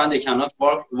 signal, and they cannot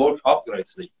work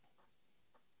accurately.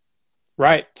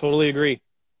 Right. Totally agree.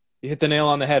 You hit the nail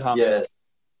on the head, huh? Yes.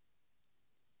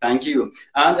 Thank you.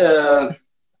 And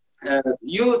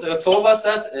you told us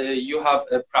that you have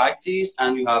practiced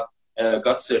and you have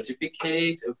got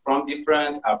certificate from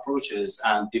different approaches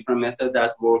and different methods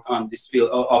that work on this field.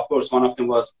 Of course, one of them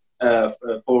was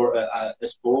for a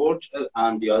sport,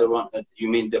 and the other one, you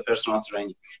mean the personal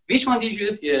training. Which one did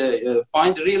you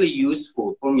find really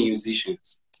useful for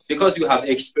musicians? Because you have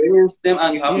experienced them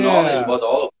and you have knowledge about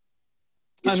all of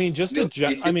them.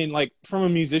 I mean, like from a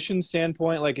musician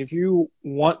standpoint, like if you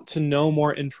want to know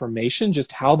more information,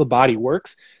 just how the body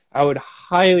works, I would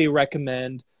highly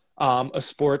recommend a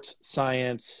sports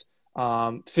science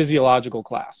physiology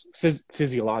class,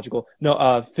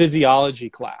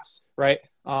 right?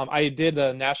 I did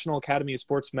the National Academy of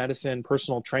Sports Medicine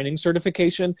personal training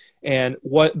certification, and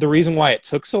the reason why it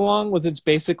took so long was it's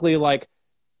basically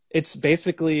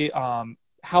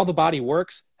how the body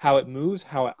works, how it moves,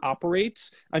 how it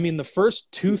operates. I mean, the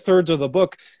first 2/3 of the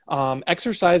book,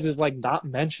 exercise is like not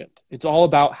mentioned. It's all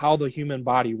about how the human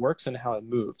body works and how it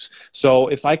moves. So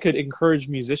if I could encourage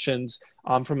musicians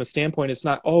from a standpoint, it's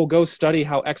not, oh, go study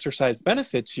how exercise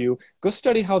benefits you. Go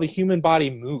study how the human body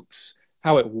moves,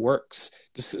 how it works.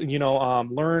 Just,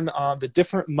 learn the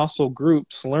different muscle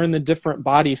groups, learn the different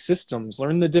body systems,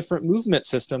 learn the different movement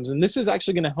systems. And this is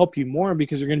actually going to help you more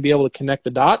because you're going to be able to connect the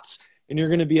dots, and you're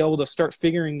going to be able to start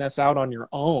figuring this out on your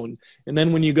own. And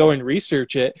then when you go and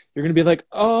research it, you're going to be like,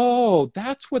 oh,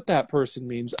 that's what that person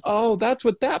means. Oh, that's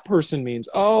what that person means.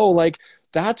 Oh, like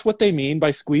that's what they mean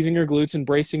by squeezing your glutes and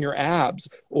bracing your abs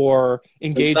or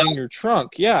engaging your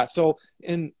trunk. Yeah. So,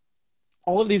 and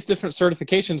all of these different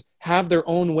certifications have their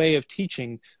own way of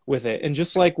teaching with it. And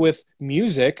just like with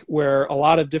music, where a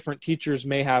lot of different teachers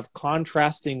may have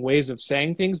contrasting ways of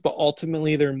saying things, but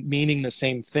ultimately they're meaning the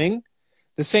same thing,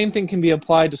 the same thing can be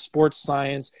applied to sports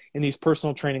science and these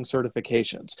personal training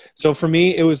certifications. So for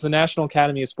me, it was the National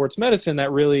Academy of Sports Medicine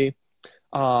that really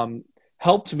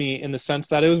helped me in the sense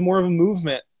that it was more of a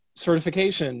movement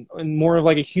certification and more of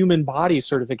like a human body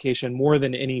certification more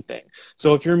than anything.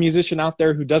 So if you're a musician out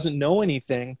there who doesn't know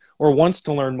anything or wants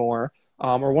to learn more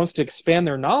or wants to expand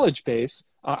their knowledge base,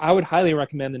 I would highly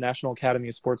recommend the National Academy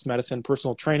of Sports Medicine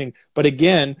personal training. But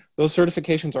again, those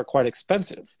certifications are quite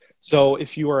expensive. So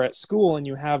if you are at school and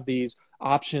you have these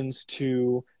options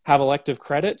to have elective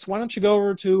credits, why don't you go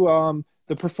over to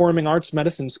the Performing Arts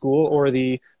Medicine School or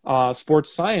the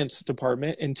Sports Science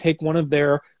Department and take one of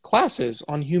their classes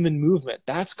on human movement.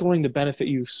 That's going to benefit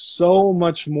you so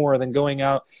much more than going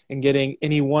out and getting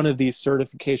any one of these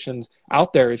certifications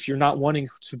out there if you're not wanting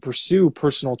to pursue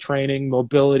personal training,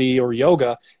 mobility, or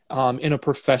yoga in a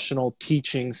professional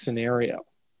teaching scenario.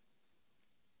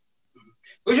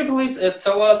 Would you please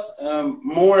tell us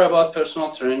more about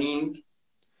personal training?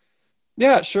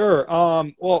 Yeah, sure.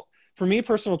 Well, for me,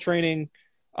 personal training,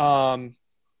 well,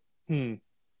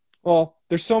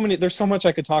 there's so much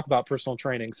I could talk about personal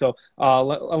training. So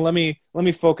let me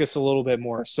focus a little bit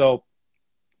more. So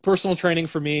personal training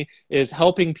for me is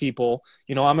helping people.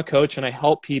 I'm a coach and I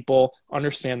help people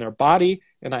understand their body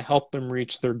and I help them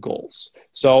reach their goals.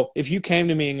 So if you came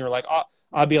to me and you're like, oh,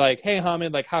 I'd be like, hey,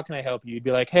 Hamid, like, how can I help you? You'd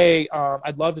be like, hey,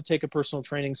 I'd love to take a personal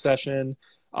training session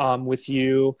with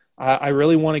you. I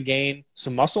really want to gain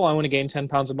some muscle. I want to gain 10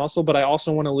 pounds of muscle, but I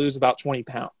also want to lose about 20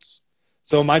 pounds.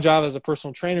 So my job as a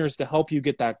personal trainer is to help you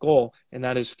get that goal, and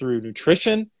that is through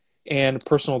nutrition and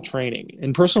personal training.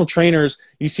 And personal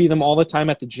trainers, you see them all the time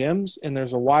at the gyms, and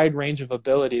there's a wide range of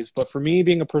abilities. But for me,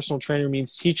 being a personal trainer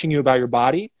means teaching you about your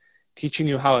body, teaching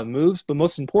you how it moves, but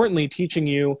most importantly, teaching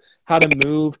you how to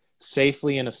move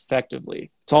safely and effectively.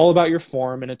 It's all about your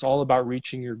form, and it's all about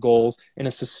reaching your goals in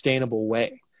a sustainable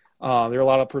way. There are a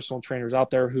lot of personal trainers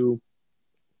out there who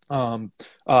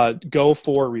go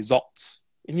for results.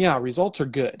 And yeah, results are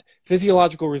good.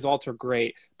 Physiological results are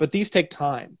great, but these take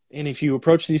time. And if you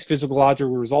approach these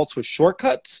physiological results with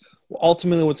shortcuts,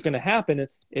 ultimately what's going to happen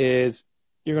is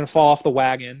you're going to fall off the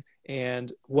wagon,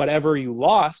 and whatever you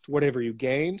lost, whatever you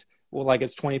gained, well, like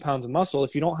it's 20 pounds of muscle,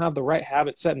 if you don't have the right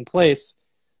habit set in place,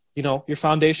 your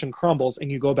foundation crumbles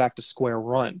and you go back to square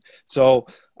one. So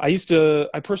I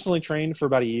personally trained for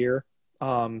about a year,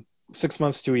 6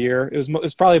 months to a year. It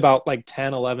was probably about like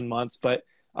 10, 11 months, but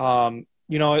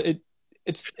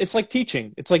it's like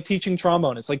teaching. It's like teaching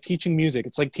trombone. It's like teaching music.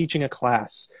 It's like teaching a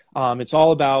class. It's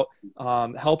all about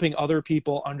helping other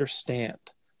people understand.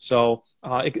 So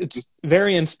it's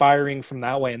very inspiring from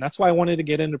that way. And that's why I wanted to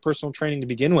get into personal training to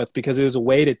begin with, because it was a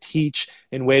way to teach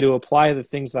and way to apply the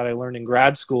things that I learned in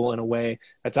grad school in a way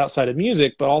that's outside of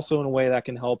music, but also in a way that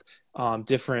can help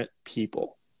different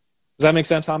people. Does that make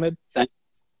sense, Hamid?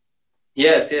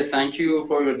 Yes, thank you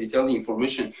for your detailed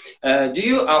information. Do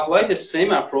you apply the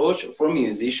same approach for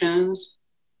musicians?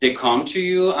 They come to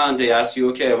you and they ask you,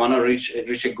 okay, I want to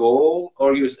reach a goal,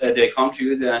 or they come to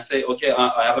you and say, okay,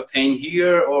 I have a pain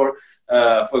here, or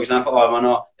for example, I want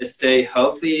to stay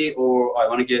healthy, or I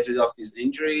want to get rid of these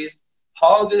injuries.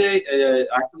 How do they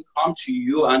actually come to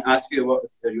you and ask you about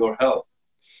your health?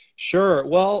 Sure.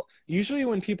 Well, usually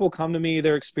when people come to me,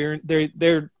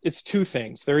 it's two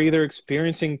things. They're either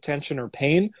experiencing tension or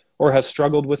pain, or has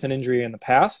struggled with an injury in the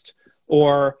past,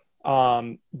 or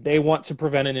they want to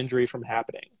prevent an injury from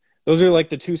happening. Those are like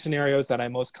the two scenarios that I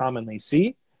most commonly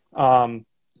see.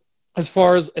 As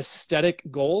far as aesthetic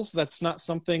goals, that's not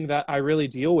something that I really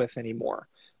deal with anymore.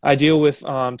 I deal with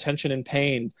tension and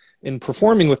pain in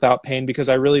performing without pain, because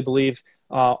I really believe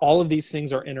all of these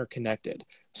things are interconnected.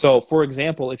 So, for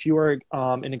example, if you are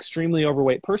an extremely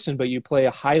overweight person, but you play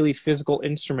a highly physical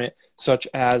instrument, such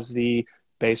as the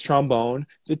bass trombone,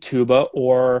 the tuba,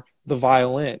 or the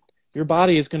violin. Your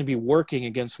body is going to be working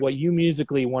against what you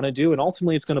musically want to do, and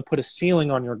ultimately it's going to put a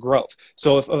ceiling on your growth.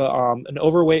 So if an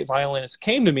overweight violinist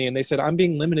came to me and they said, I'm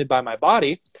being limited by my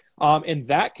body, in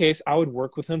that case, I would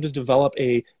work with them to develop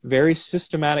a very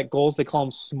systematic goals. They call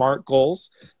them SMART goals.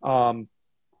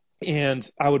 And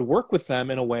I would work with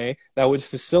them in a way that would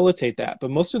facilitate that.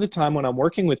 But most of the time when I'm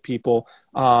working with people,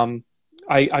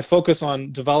 I focus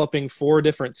on developing 4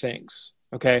 different things.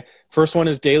 Okay. First one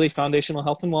is daily foundational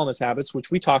health and wellness habits,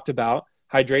 which we talked about,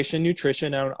 hydration,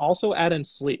 nutrition, and also add in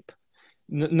sleep.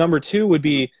 Number 2 would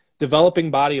be developing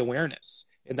body awareness.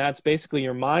 And that's basically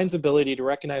your mind's ability to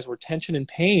recognize where tension and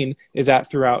pain is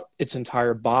at throughout its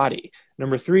entire body.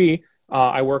 Number 3,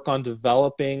 I work on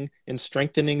developing and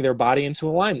strengthening their body into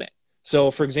alignment. So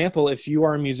for example, if you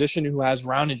are a musician who has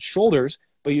rounded shoulders,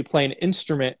 but you play an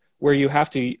instrument where you have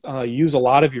to use a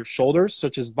lot of your shoulders,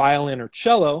 such as violin or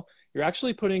cello, you're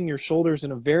actually putting your shoulders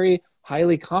in a very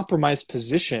highly compromised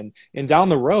position. And down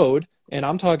the road, and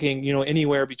I'm talking,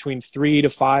 anywhere between 3 to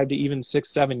 5 to even 6,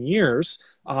 7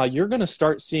 years, you're going to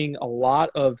start seeing a lot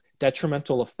of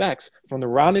detrimental effects from the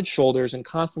rounded shoulders and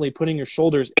constantly putting your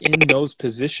shoulders in those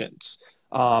positions.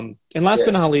 And last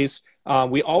but not least,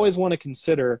 we always want to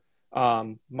consider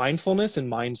mindfulness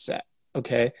and mindset.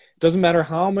 Okay. It doesn't matter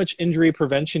how much injury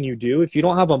prevention you do. If you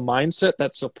don't have a mindset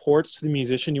that supports the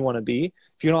musician you want to be,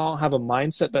 if you don't have a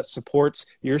mindset that supports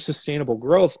your sustainable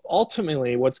growth,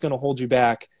 ultimately what's going to hold you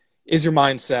back is your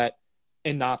mindset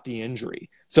and not the injury.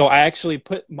 So I actually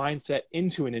put mindset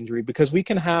into an injury because we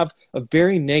can have a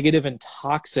very negative and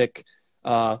toxic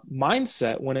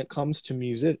mindset when it comes to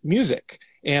music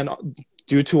and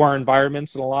due to our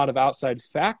environments and a lot of outside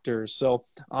factors. So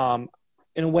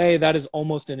in a way, that is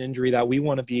almost an injury that we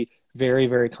want to be very,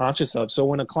 very conscious of. So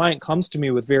when a client comes to me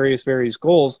with various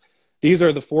goals, these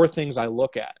are the 4 things I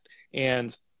look at.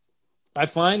 And I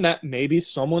find that maybe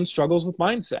someone struggles with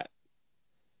mindset.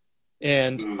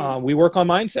 And we work on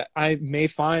mindset. I may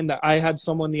find that I had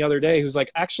someone the other day who's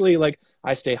like, actually,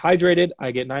 I stay hydrated.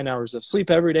 I get 9 hours of sleep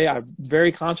every day. I'm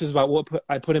very conscious about what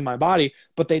I put in my body,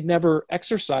 but they'd never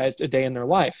exercised a day in their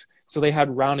life. So they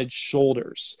had rounded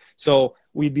shoulders. So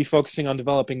we'd be focusing on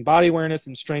developing body awareness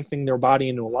and strengthening their body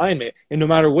into alignment. And no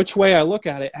matter which way I look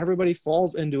at it, everybody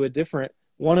falls into a different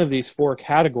one of these 4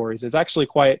 categories. Is actually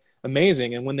quite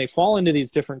amazing. And when they fall into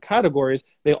these different categories,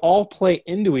 they all play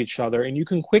into each other. And you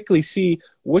can quickly see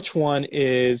which one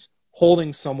is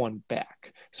holding someone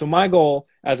back. So my goal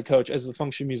as a coach, as the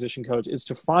function musician coach, is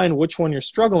to find which one you're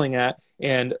struggling at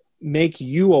and make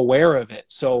you aware of it.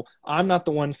 So I'm not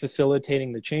the one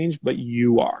facilitating the change, but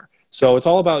you are. So it's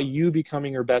all about you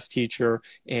becoming your best teacher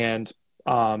and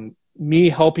me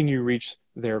helping you reach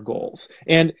their goals.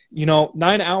 And,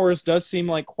 9 hours does seem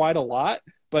like quite a lot,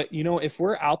 but, if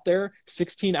we're out there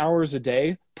 16 hours a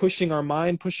day, pushing our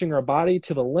mind, pushing our body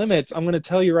to the limits, I'm going to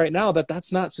tell you right now that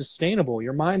that's not sustainable.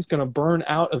 Your mind's going to burn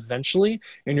out eventually,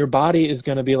 and your body is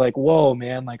going to be like, whoa,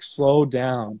 man, slow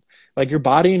down. Your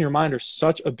body and your mind are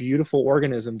such a beautiful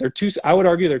organism. I would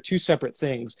argue they're 2 separate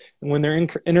things. And when they're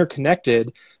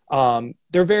interconnected,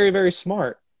 they're very, very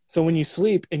smart. So when you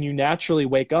sleep and you naturally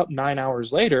wake up 9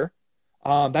 hours later,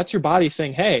 that's your body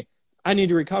saying, hey, I need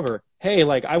to recover. Hey,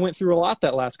 I went through a lot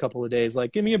that last couple of days.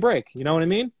 Give me a break. You know what I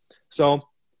mean? So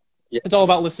it's all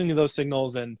about listening to those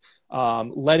signals and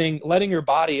letting your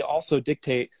body also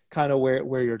dictate kind of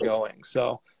where you're going.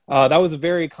 So that was a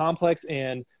very complex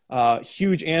and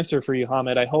huge answer for you,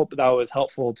 Hamid. I hope that was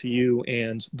helpful to you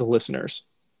and the listeners.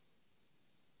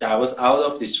 That was out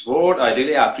of this world. I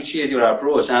really appreciate your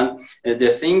approach. And the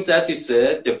things that you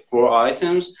said, the 4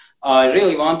 items, I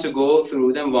really want to go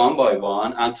through them one by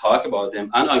one and talk about them.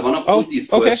 And I want to put this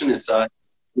question aside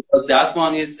because that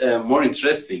one is more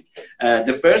interesting.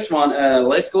 The first one,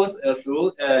 let's go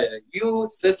through. You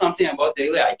said something about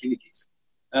daily activities.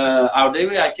 Our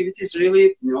daily activities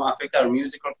really, affect our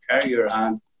musical career,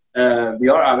 and we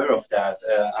are aware of that.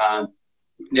 And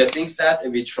the things that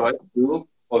we try to do.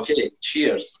 Okay,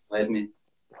 cheers. Let me.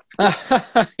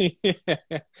 Yeah.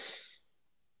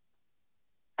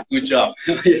 Good job.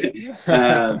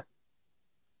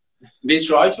 We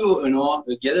try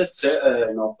to, get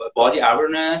a, body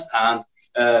awareness, and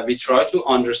we try to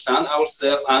understand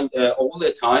ourselves, and all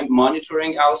the time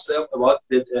monitoring ourselves about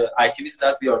the activities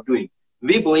that we are doing.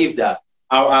 We believe that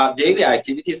our daily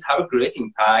activities have a great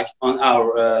impact on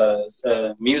our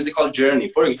musical journey.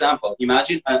 For example,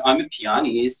 imagine I'm a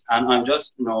pianist and I'm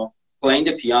just, playing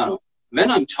the piano.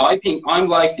 When I'm typing, I'm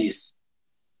like this,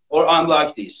 or I'm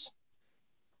like this.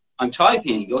 I'm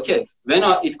typing, okay. When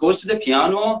it goes to the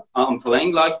piano, I'm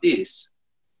playing like this.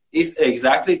 It's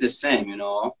exactly the same,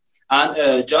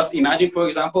 And just imagine, for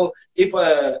example, if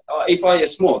I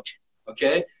smoke,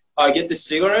 okay, I get the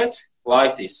cigarette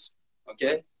like this,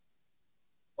 okay.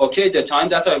 Okay, the time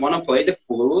that I want to play the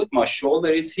flute, my shoulder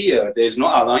is here. There is no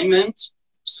alignment,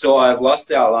 so I've lost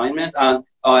the alignment, and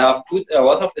I have put a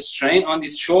lot of strain on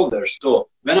this shoulder. So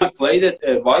when I play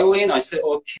the violin, I say,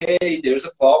 okay, there's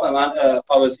a problem, and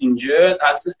I was injured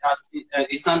as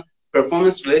it's an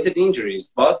performance-related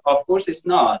injuries. But of course, it's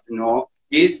not. You know,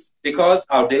 it's because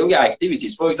our daily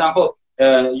activities. For example,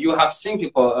 you have seen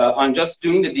people. I'm just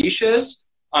doing the dishes.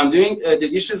 I'm doing the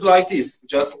dishes like this.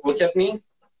 Just look at me.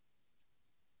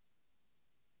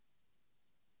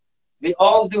 We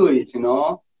all do it, you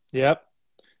know. Yep.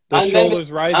 The And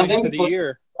shoulders rising to the play,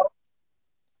 ear.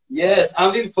 yes,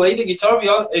 and we play the guitar, we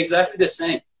are exactly the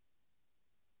same.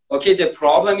 Okay, the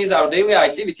problem is our daily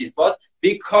activities, but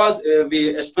because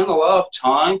we spend a lot of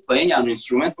time playing an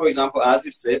instrument, for example, as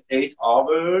you said, 8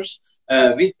 hours,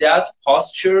 with that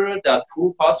posture, that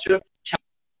poor posture, can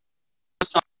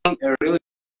something really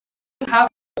have.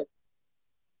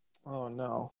 Oh,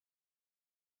 no.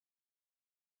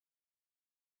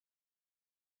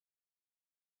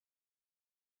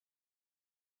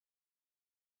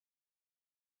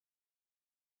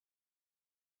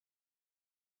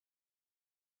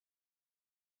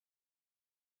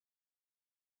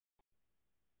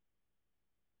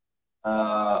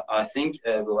 I think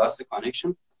we lost the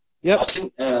connection. Yep.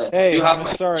 Think, hey, you have Hamid,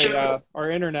 my sorry, our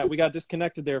internet, we got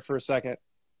disconnected there for a second.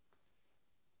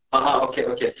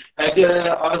 Okay. And,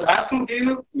 I was asking, do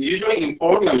you usually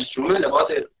inform your student about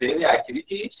their daily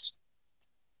activities?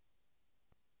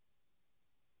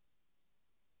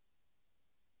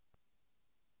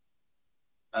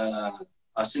 Do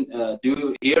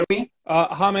you hear me?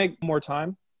 Hamid, one more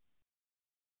time.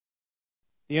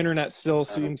 The internet still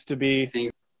seems to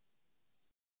be...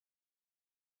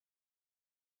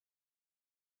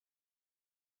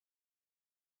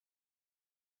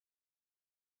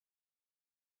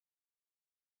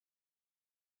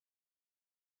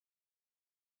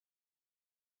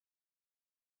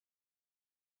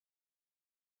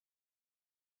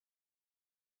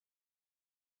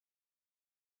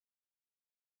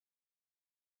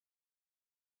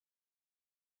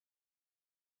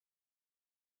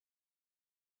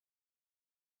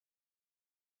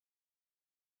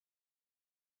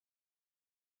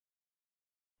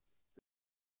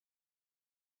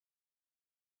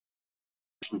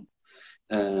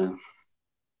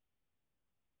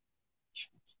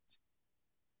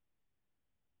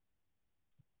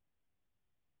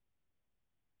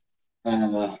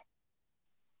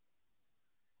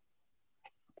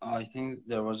 I think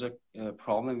there was a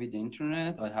problem with the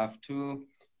internet. I have to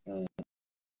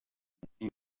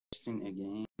invest in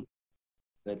again.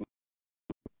 Let me.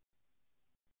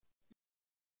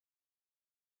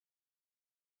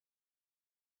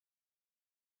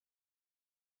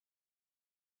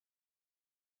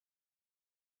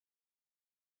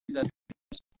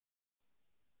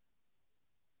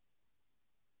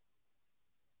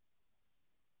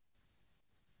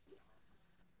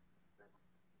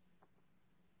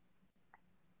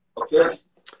 Okay.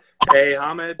 Hey,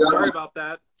 Hamid, sorry about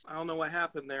that. I don't know what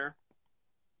happened there.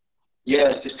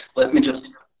 Yes, let me just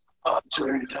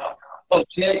turn it up.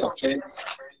 Okay.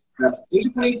 Could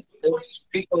you please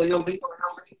speak a little bit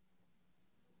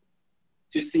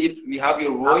to see if we have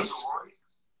your voice?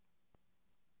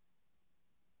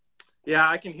 Yeah,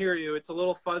 I can hear you. It's a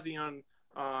little fuzzy on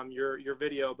your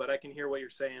video, but I can hear what you're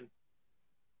saying.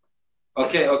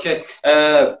 Okay.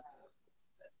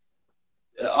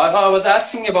 I was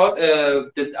asking about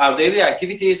our daily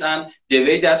activities and the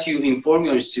way that you inform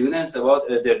your students about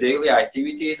their daily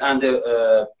activities and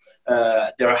their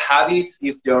habits,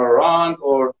 if they're wrong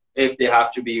or if they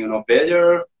have to be,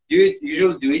 better. Do you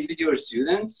usually do it with your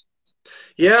students?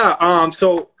 Yeah.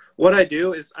 So what I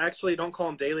do is I actually don't call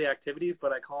them daily activities,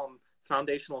 but I call them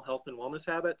foundational health and wellness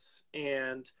habits.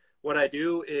 And what I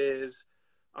do is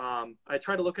I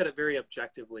try to look at it very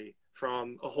objectively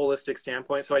from a holistic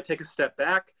standpoint. So I take a step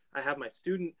back. I have my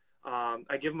student,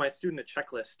 I give my student a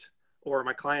checklist or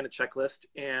my client a checklist,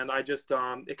 and I just,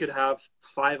 it could have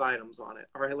 5 items on it.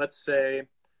 All right, let's say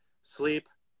sleep,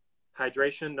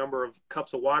 hydration, number of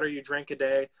cups of water you drank a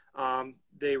day.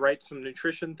 They write some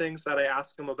nutrition things that I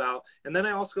ask them about. And then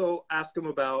I also ask them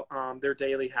about their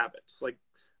daily habits. Like,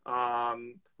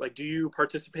 do you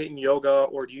participate in yoga,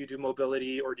 or do you do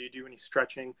mobility, or do you do any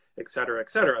stretching, et cetera, et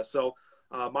cetera. So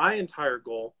my entire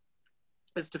goal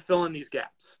is to fill in these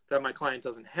gaps that my client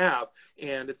doesn't have.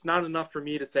 And it's not enough for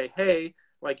me to say, hey,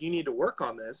 like, you need to work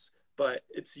on this. but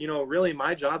it's, you know, really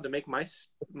my job to make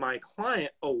my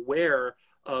client aware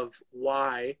of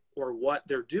why or what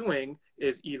they're doing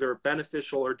is either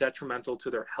beneficial or detrimental to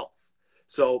their health.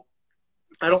 So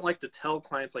I don't like to tell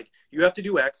clients like, you have to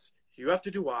do X, you have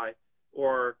to do Y,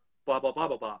 or blah, blah, blah,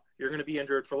 blah, blah. You're going to be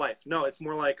injured for life. No, it's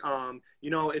more like, you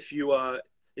know, if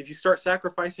you start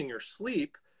sacrificing your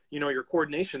sleep, you know, your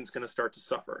coordination is going to start to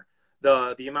suffer.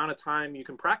 The amount of time you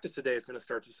can practice a day is going to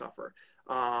start to suffer.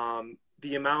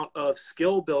 The amount of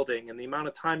skill building and the amount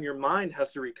of time your mind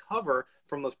has to recover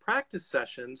from those practice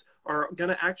sessions are going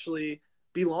to actually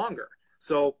be longer.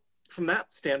 So from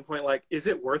that standpoint, like, is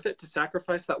it worth it to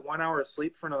sacrifice that 1 hour of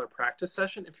sleep for another practice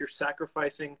session if you're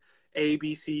sacrificing A,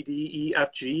 B, C, D, E,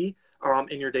 F, G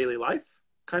in your daily life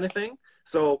kind of thing?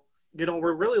 So, you know,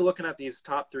 we're really looking at these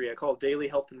top three. I call it daily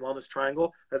health and wellness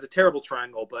triangle. That's a terrible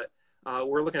triangle, but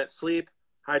we're looking at sleep,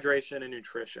 hydration, and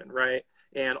nutrition, right?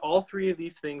 And all three of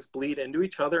these things bleed into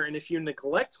each other. And if you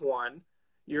neglect one,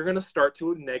 you're going to start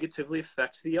to negatively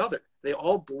affect the other. They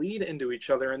all bleed into each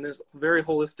other in this very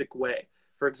holistic way.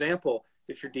 For example,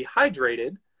 if you're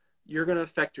dehydrated, you're going to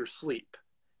affect your sleep.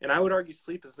 And I would argue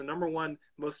sleep is the #1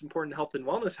 most important health and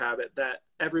wellness habit that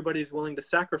everybody's willing to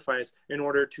sacrifice in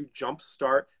order to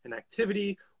jumpstart an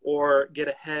activity or get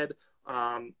ahead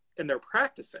in their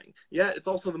practicing. Yeah, it's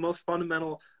also the most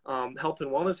fundamental health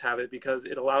and wellness habit because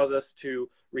it allows us to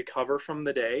recover from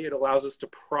the day. It allows us to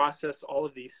process all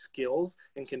of these skills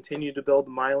and continue to build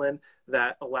the myelin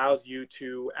that allows you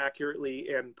to accurately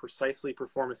and precisely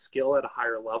perform a skill at a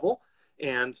higher level.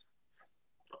 And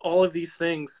all of these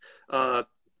things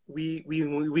we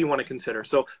want to consider.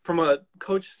 So from a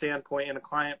coach standpoint and a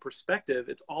client perspective,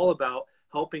 it's all about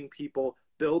helping people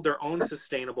build their own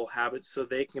sustainable habits so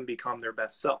they can become their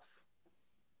best self.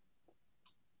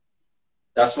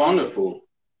 That's wonderful.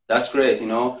 That's great. You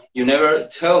know, you never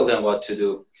tell them what to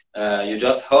do. You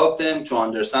just help them to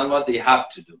understand what they have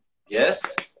to do.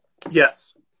 Yes?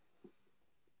 Yes.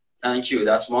 Thank you.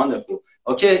 That's wonderful.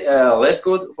 Okay, let's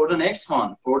go for the next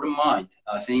one, for the mind.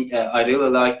 I think I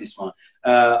really like this one.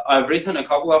 I've written a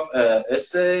couple of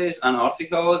essays and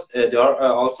articles. They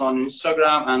are also on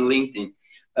Instagram and LinkedIn.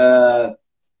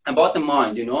 About the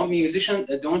mind, you know, musicians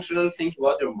don't really think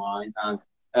about their mind, and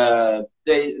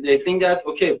they think that,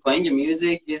 okay, playing the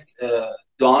music is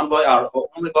done by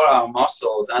only by our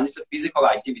muscles, and it's a physical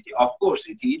activity. Of course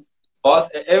it is,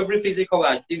 but every physical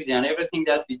activity and everything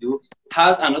that we do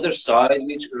has another side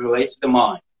which relates to the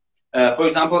mind. For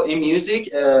example, in music,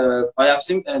 I have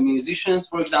seen musicians,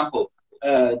 for example,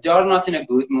 they are not in a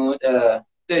good mood.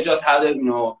 They just had a, you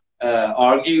know,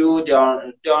 argue. They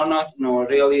are not, you know,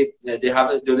 really. They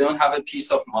don't have a peace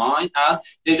of mind, and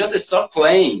they just start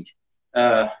playing.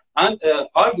 And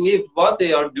I believe what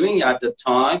they are doing at the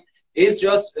time is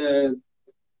just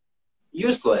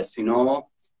useless. You know,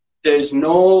 there's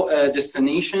no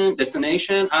destination,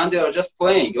 and they are just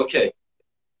playing. Okay,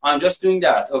 I'm just doing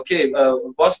that. Okay,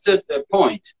 what's the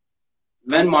point?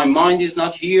 When my mind is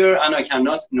not here and I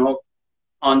cannot, you know,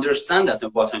 understand that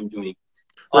of what I'm doing.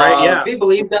 Right. Yeah. We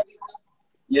believe that.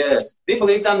 Yes, we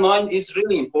believe that mind is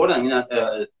really important in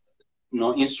you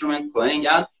know, instrument playing,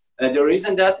 and the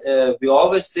reason that we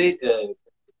always say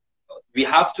we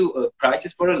have to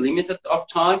practice for a limited of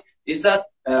time is that,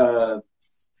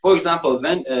 for example,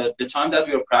 when the time that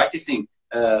we are practicing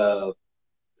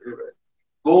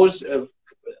goes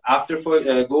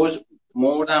goes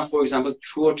more than, for example,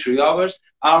 2 or 3 hours,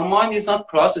 our mind is not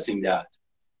processing that.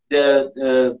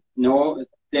 The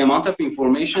amount of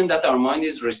information that our mind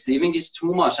is receiving is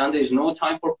too much, and there is no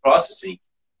time for processing.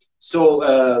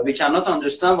 So we cannot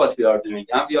understand what we are doing,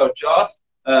 and we are just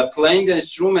playing the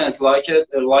instrument like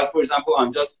for example,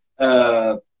 I'm just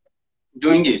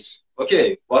doing this.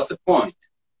 Okay, what's the point?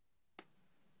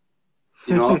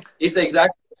 You know, it's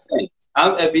exactly the same.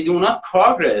 And we do not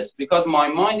progress because my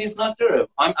mind is not there.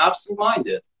 I'm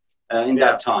absent-minded in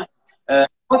that time.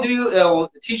 How do you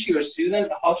teach your students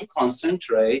how to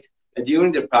concentrate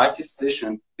during the practice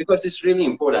session? Because it's really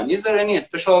important. Is there any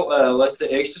special, let's say,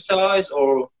 exercise,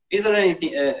 or is there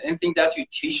anything that you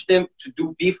teach them to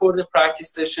do before the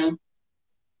practice session?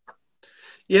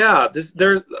 Yeah,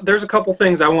 there's a couple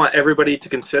things I want everybody to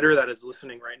consider that is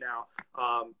listening right now.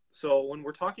 So when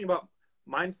we're talking about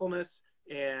mindfulness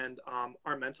and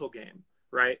our mental game,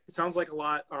 right? It sounds like a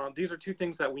lot. These are two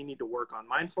things that we need to work on.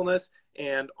 Mindfulness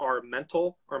and our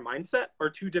mindset are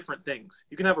two different things.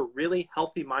 You can have a really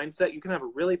healthy mindset. You can have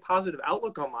a really positive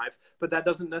outlook on life, but that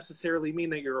doesn't necessarily mean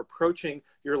that you're approaching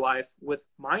your life with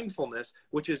mindfulness,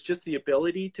 which is just the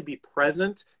ability to be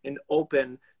present and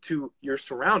open to your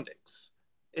surroundings,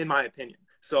 in my opinion.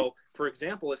 So, for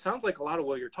example, it sounds like a lot of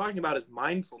what you're talking about is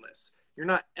mindfulness. you're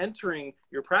not entering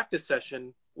your practice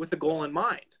session with a goal in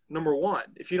mind. Number one,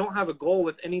 if you don't have a goal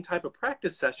with any type of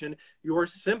practice session, you're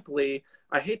simply,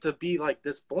 I hate to be like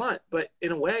this blunt, but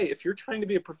in a way, if you're trying to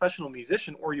be a professional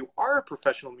musician, or you are a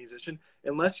professional musician,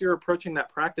 unless you're approaching that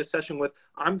practice session with,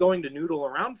 I'm going to noodle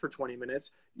around for 20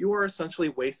 minutes, you are essentially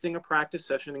wasting a practice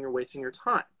session and you're wasting your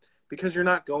time because you're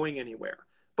not going anywhere.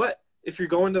 But if you're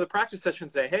going to the practice session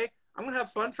and say, hey, I'm going to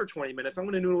have fun for 20 minutes, I'm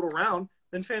going to noodle around,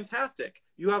 then fantastic.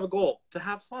 You have a goal to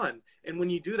have fun. And when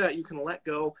you do that, you can let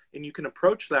go and you can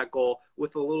approach that goal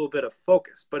with a little bit of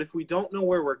focus. But if we don't know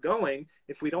where we're going,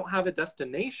 if we don't have a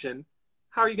destination,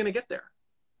 how are you going to get there?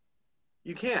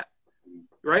 You can't,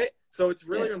 right? So it's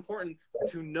really important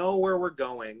to know where we're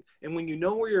going. And when you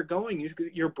know where you're going,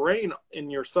 your brain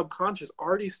and your subconscious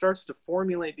already starts to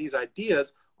formulate these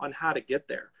ideas on how to get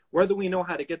there, whether we know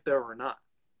how to get there or not.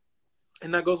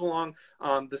 And that goes along.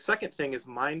 The second thing is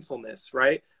mindfulness,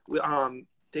 right?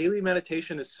 Daily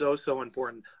meditation is so, so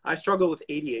important. I struggle with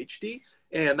ADHD,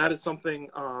 and that is something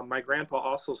my grandpa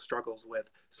also struggles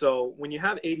with. So when you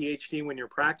have ADHD, when you're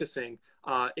practicing,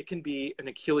 it can be an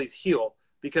Achilles heel,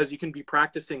 because you can be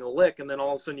practicing a lick and then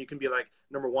all of a sudden you can be like,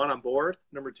 number one, I'm bored.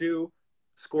 Number two,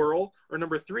 squirrel. Or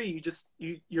number three,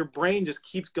 your brain just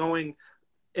keeps going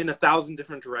in 1,000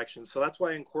 different directions. So that's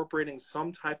why incorporating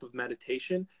some type of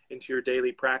meditation into your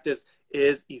daily practice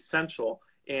is essential.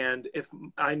 And if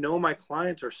I know my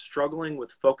clients are struggling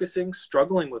with focusing,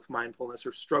 struggling with mindfulness,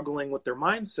 or struggling with their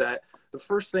mindset, the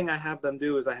first thing I have them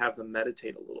do is I have them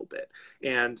meditate a little bit.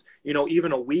 And, you know,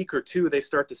 even a week or two, they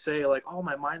start to say like, oh,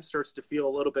 my mind starts to feel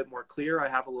a little bit more clear. I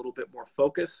have a little bit more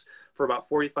focus for about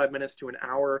 45 minutes to an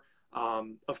hour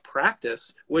of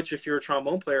practice, which if you're a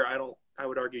trombone player, I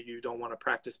would argue you don't want to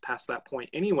practice past that point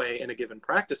anyway in a given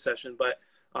practice session. But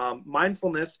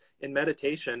mindfulness and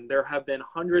meditation, there have been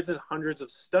hundreds and hundreds of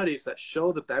studies that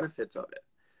show the benefits of it.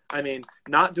 I mean,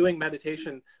 not doing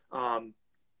meditation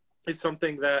is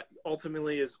something that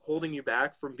ultimately is holding you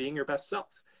back from being your best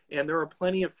self. And there are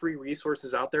plenty of free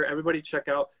resources out there. Everybody check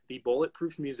out the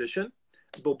Bulletproof Musician.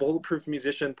 The Bulletproof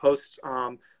Musician posts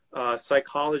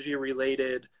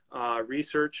psychology-related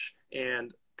research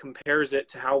and compares it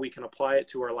to how we can apply it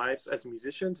to our lives as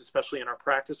musicians, especially in our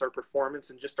practice, our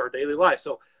performance, and just our daily life.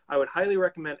 So I would highly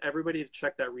recommend everybody to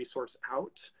check that resource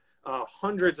out.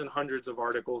 Hundreds and hundreds of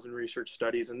articles and research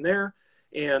studies in there.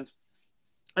 And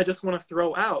I just want to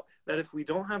throw out that if we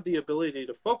don't have the ability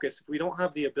to focus, if we don't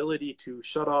have the ability to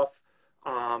shut off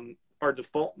our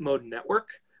default mode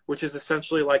network, which is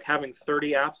essentially like having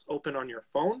 30 apps open on your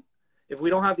phone, if we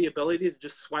don't have the ability to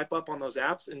just swipe up on those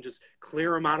apps and just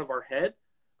clear them out of our head,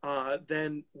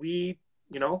 then we're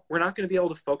not going to be able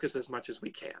to focus as much as we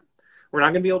can. We're not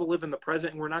going to be able to live in the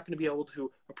present, and we're not going to be able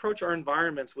to approach our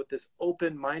environments with this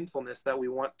open mindfulness that we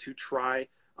want to try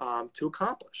to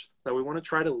accomplish, that we want to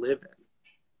try to live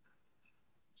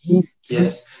in.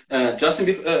 Yes.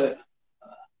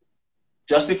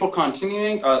 Just before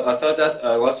continuing, I thought that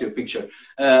I lost your picture.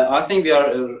 I think we are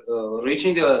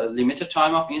reaching the limited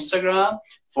time of Instagram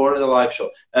for the live show.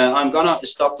 I'm going to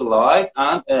stop the live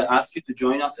and ask you to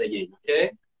join us again,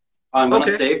 okay? I'm going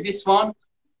to save this one.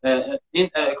 In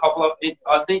a couple of,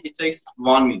 I think it takes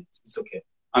 1 minute. It's okay.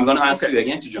 I'm going to ask you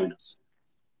again to join us.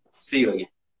 See you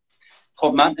again.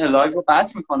 خب من لایو رو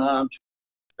قطع میکنم.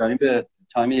 داریم به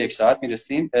تایم 1 ساعت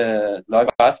میرسیم. لایو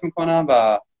قطع میکنم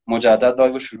و مجدد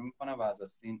لایو رو شروع میکنم و از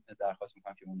آستین درخواست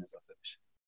میکنم که اون اضافه بشه.